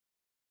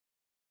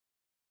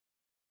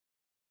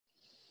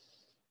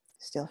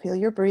 Still feel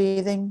your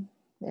breathing.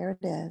 There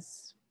it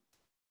is.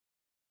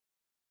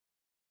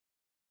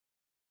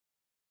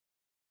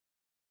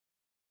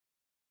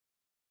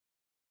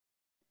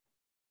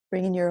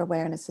 Bringing your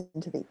awareness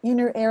into the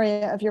inner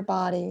area of your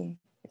body,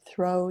 your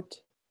throat,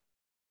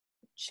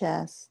 your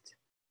chest,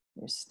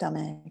 your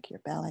stomach, your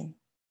belly,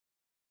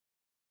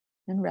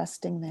 and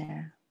resting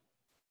there.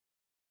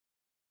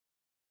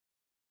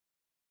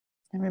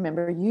 And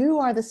remember, you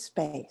are the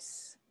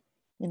space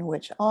in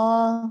which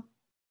all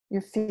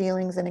your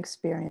feelings and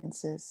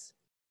experiences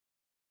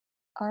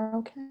are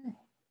okay,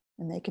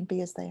 and they can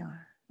be as they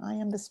are. I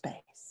am the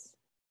space.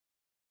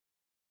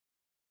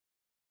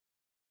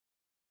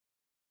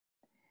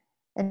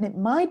 And it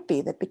might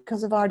be that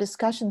because of our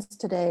discussions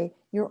today,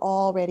 you're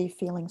already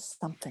feeling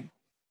something.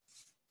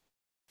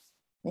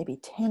 Maybe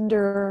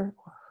tender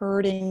or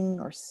hurting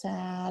or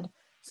sad.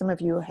 Some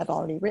of you have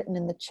already written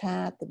in the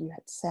chat that you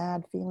had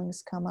sad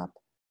feelings come up.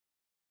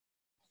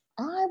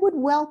 I would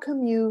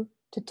welcome you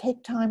to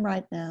take time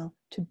right now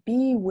to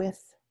be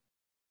with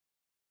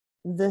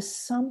the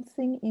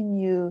something in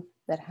you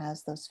that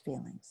has those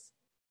feelings.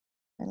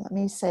 And let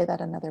me say that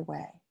another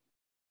way.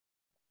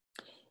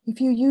 If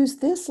you use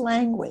this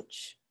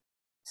language,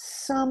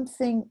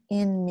 something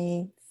in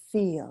me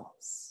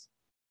feels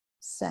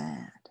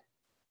sad,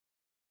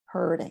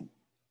 hurting,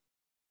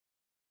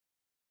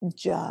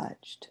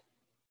 judged,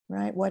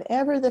 right?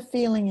 Whatever the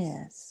feeling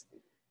is,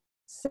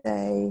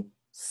 say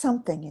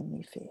something in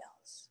me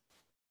feels.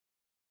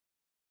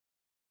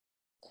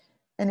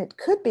 And it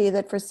could be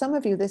that for some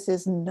of you, this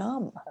is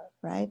numb,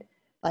 right?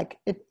 Like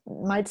it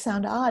might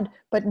sound odd,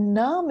 but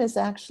numb is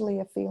actually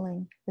a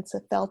feeling. It's a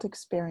felt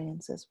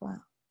experience as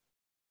well.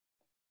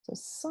 So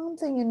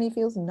something in me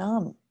feels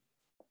numb,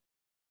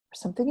 or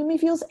something in me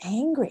feels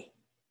angry.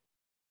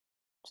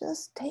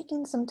 Just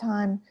taking some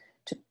time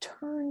to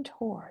turn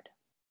toward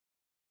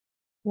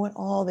what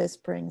all this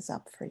brings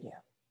up for you.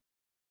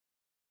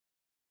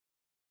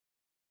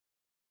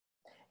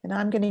 And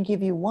I'm going to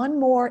give you one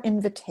more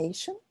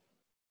invitation.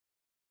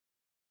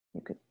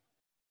 You could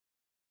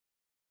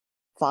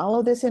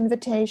follow this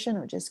invitation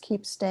or just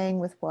keep staying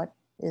with what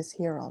is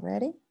here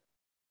already.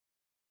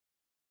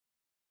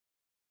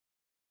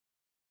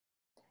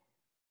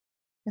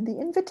 And the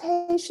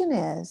invitation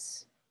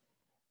is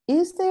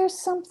there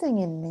something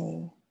in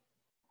me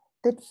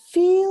that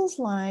feels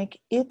like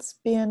it's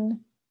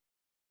been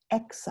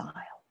exiled?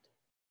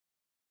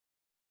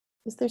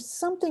 Is there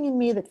something in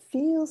me that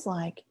feels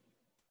like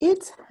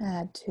it's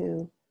had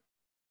to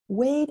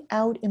wait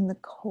out in the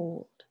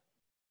cold?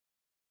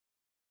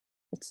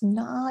 It's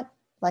not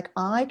like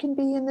I can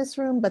be in this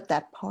room, but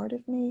that part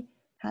of me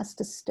has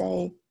to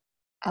stay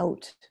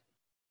outside,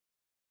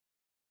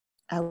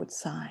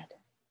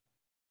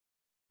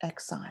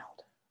 exiled.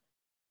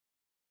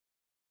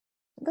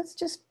 Let's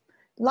just,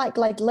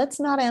 let's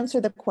not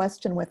answer the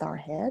question with our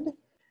head.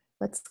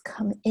 Let's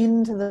come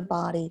into the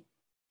body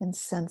and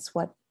sense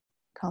what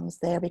comes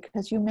there,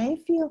 because you may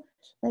feel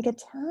like a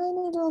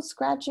tiny little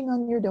scratching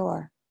on your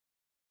door,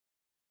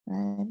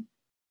 right?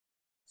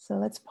 So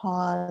let's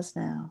pause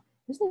now.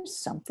 Is there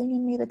something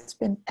in me that's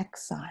been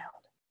exiled?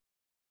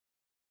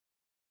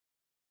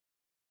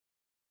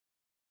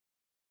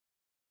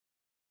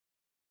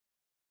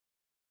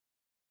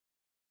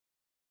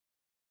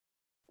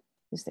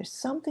 Is there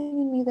something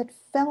in me that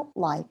felt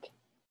like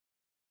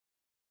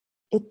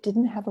it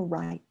didn't have a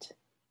right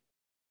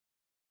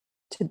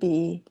to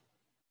be,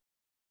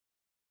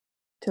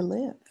 to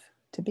live,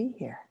 to be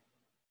here?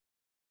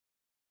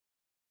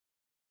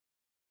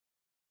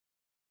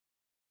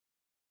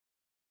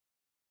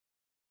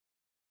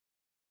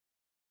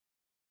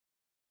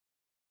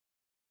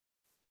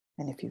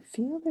 And if you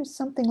feel there's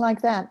something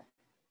like that,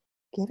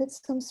 give it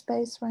some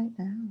space right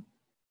now.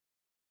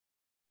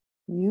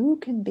 You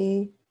can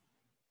be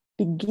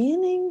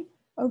beginning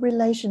a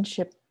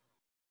relationship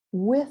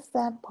with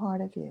that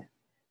part of you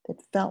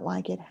that felt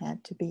like it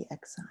had to be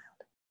exiled.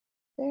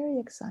 Very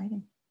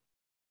exciting.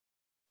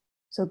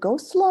 So go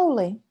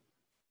slowly.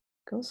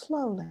 Go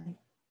slowly.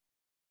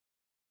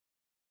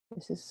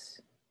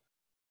 This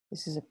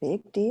is a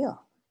big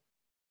deal.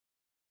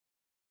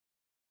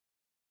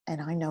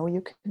 And I know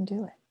you can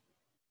do it.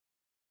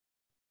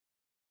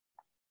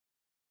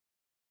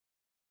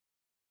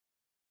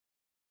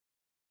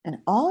 And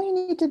all you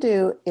need to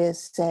do is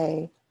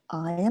say,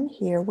 I am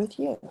here with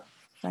you,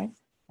 right?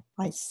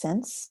 I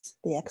sense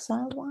the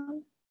exiled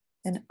one,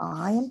 and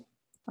I'm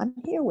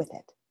here with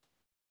it.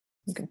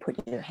 You can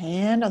put your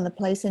hand on the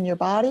place in your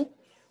body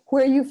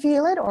where you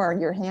feel it, or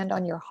your hand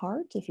on your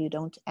heart if you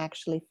don't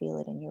actually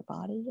feel it in your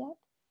body yet.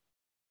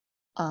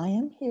 I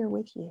am here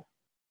with you.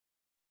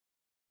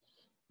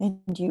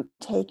 And you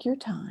take your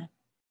time.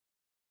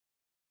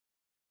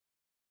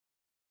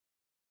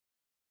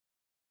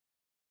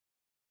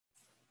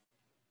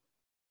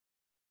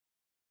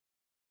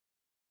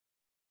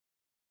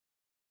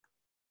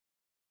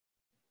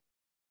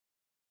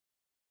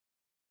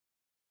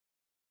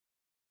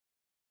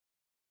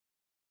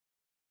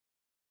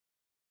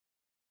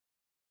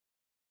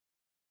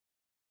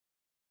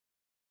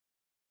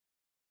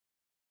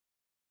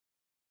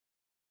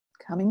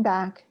 Coming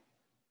back.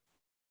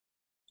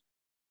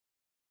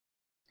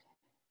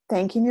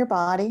 Thanking your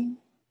body.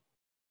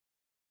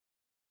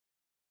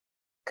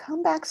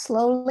 Come back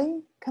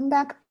slowly. Come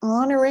back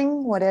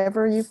honoring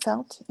whatever you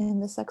felt in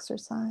this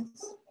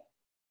exercise.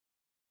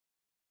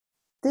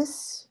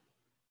 This,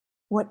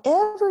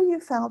 whatever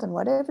you felt and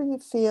whatever you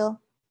feel,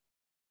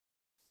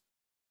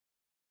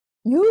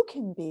 you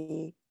can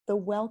be the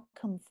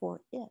welcome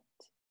for it.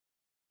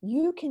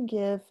 You can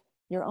give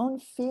your own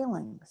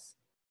feelings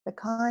the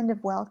kind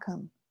of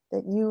welcome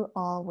that you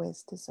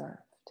always deserved.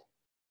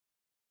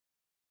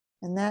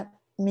 And that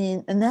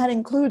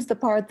includes the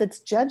part that's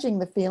judging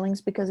the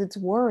feelings because it's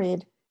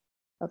worried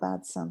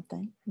about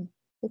something.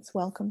 It's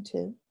welcome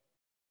too.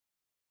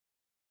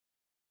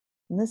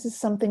 And this is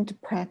something to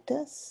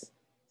practice,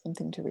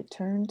 something to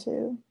return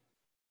to.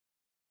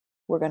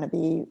 We're going to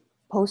be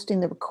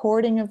posting the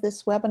recording of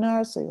this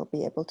webinar, so you'll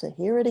be able to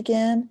hear it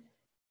again,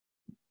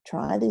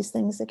 try these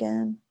things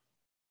again.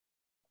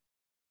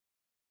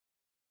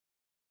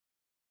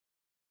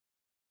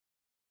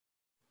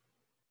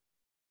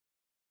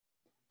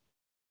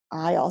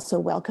 I also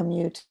welcome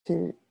you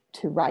to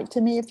write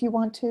to me if you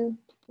want to,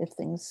 if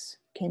things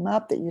came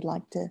up that you'd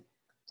like to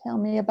tell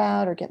me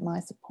about or get my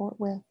support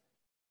with.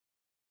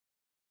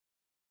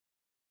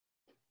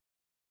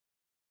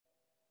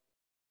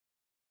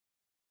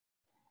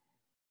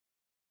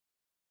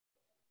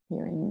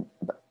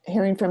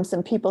 Hearing from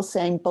some people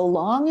saying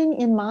belonging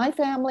in my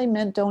family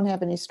meant don't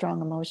have any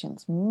strong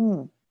emotions.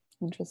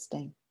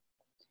 Interesting.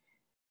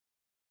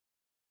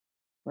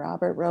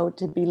 Robert wrote,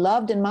 to be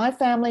loved in my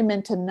family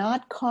meant to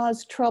not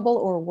cause trouble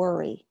or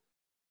worry.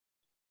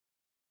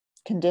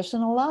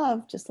 Conditional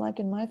love, just like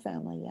in my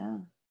family. Yeah.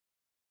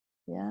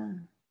 Yeah.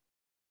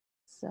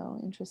 So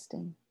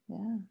interesting.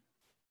 Yeah.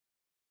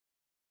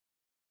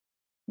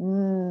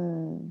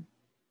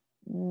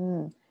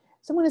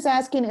 Someone is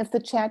asking if the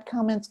chat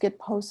comments get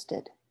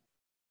posted.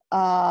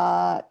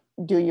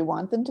 Do you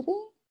want them to be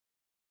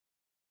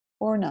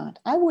or not?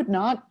 I would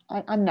not.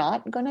 I'm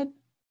not going to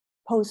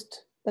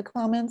post the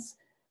comments,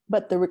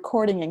 but the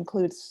recording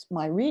includes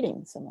my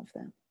reading some of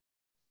them.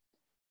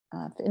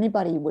 If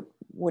anybody would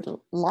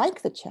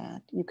like the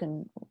chat, you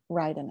can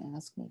write and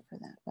ask me for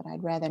that, but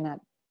I'd rather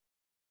not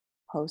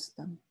post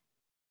them.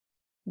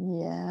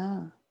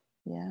 Yeah,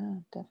 yeah,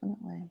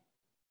 definitely.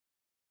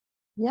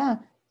 Yeah,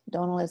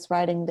 Donal is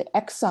writing, the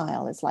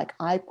exile is like,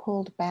 I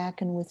pulled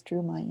back and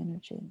withdrew my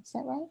energy. Is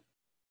that right?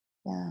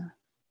 Yeah,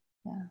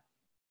 yeah.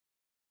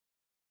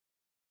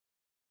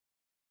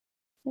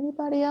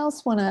 Anybody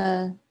else want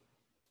to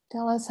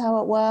tell us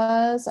how it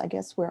was? I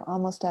guess we're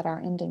almost at our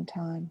ending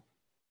time.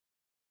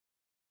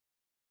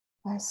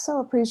 I so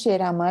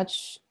appreciate how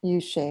much you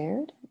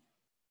shared.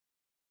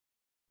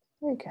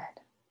 Very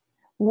good.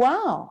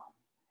 Wow.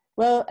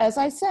 Well, as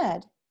I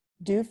said,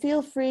 do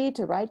feel free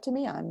to write to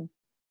me. I'm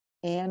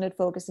Ann at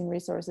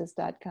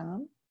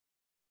focusingresources.com.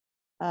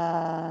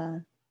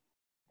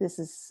 This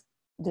is,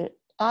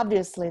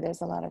 obviously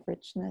there's a lot of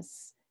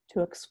richness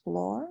to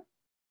explore,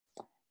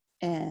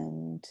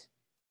 and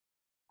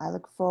I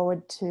look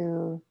forward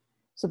to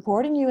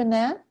supporting you in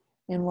that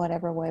in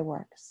whatever way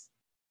works.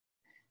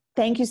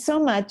 Thank you so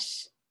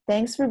much.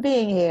 Thanks for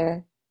being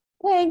here.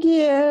 Thank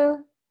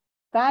you.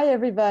 Bye,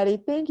 everybody.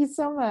 Thank you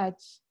so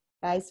much.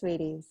 Bye,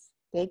 sweeties.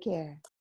 Take care.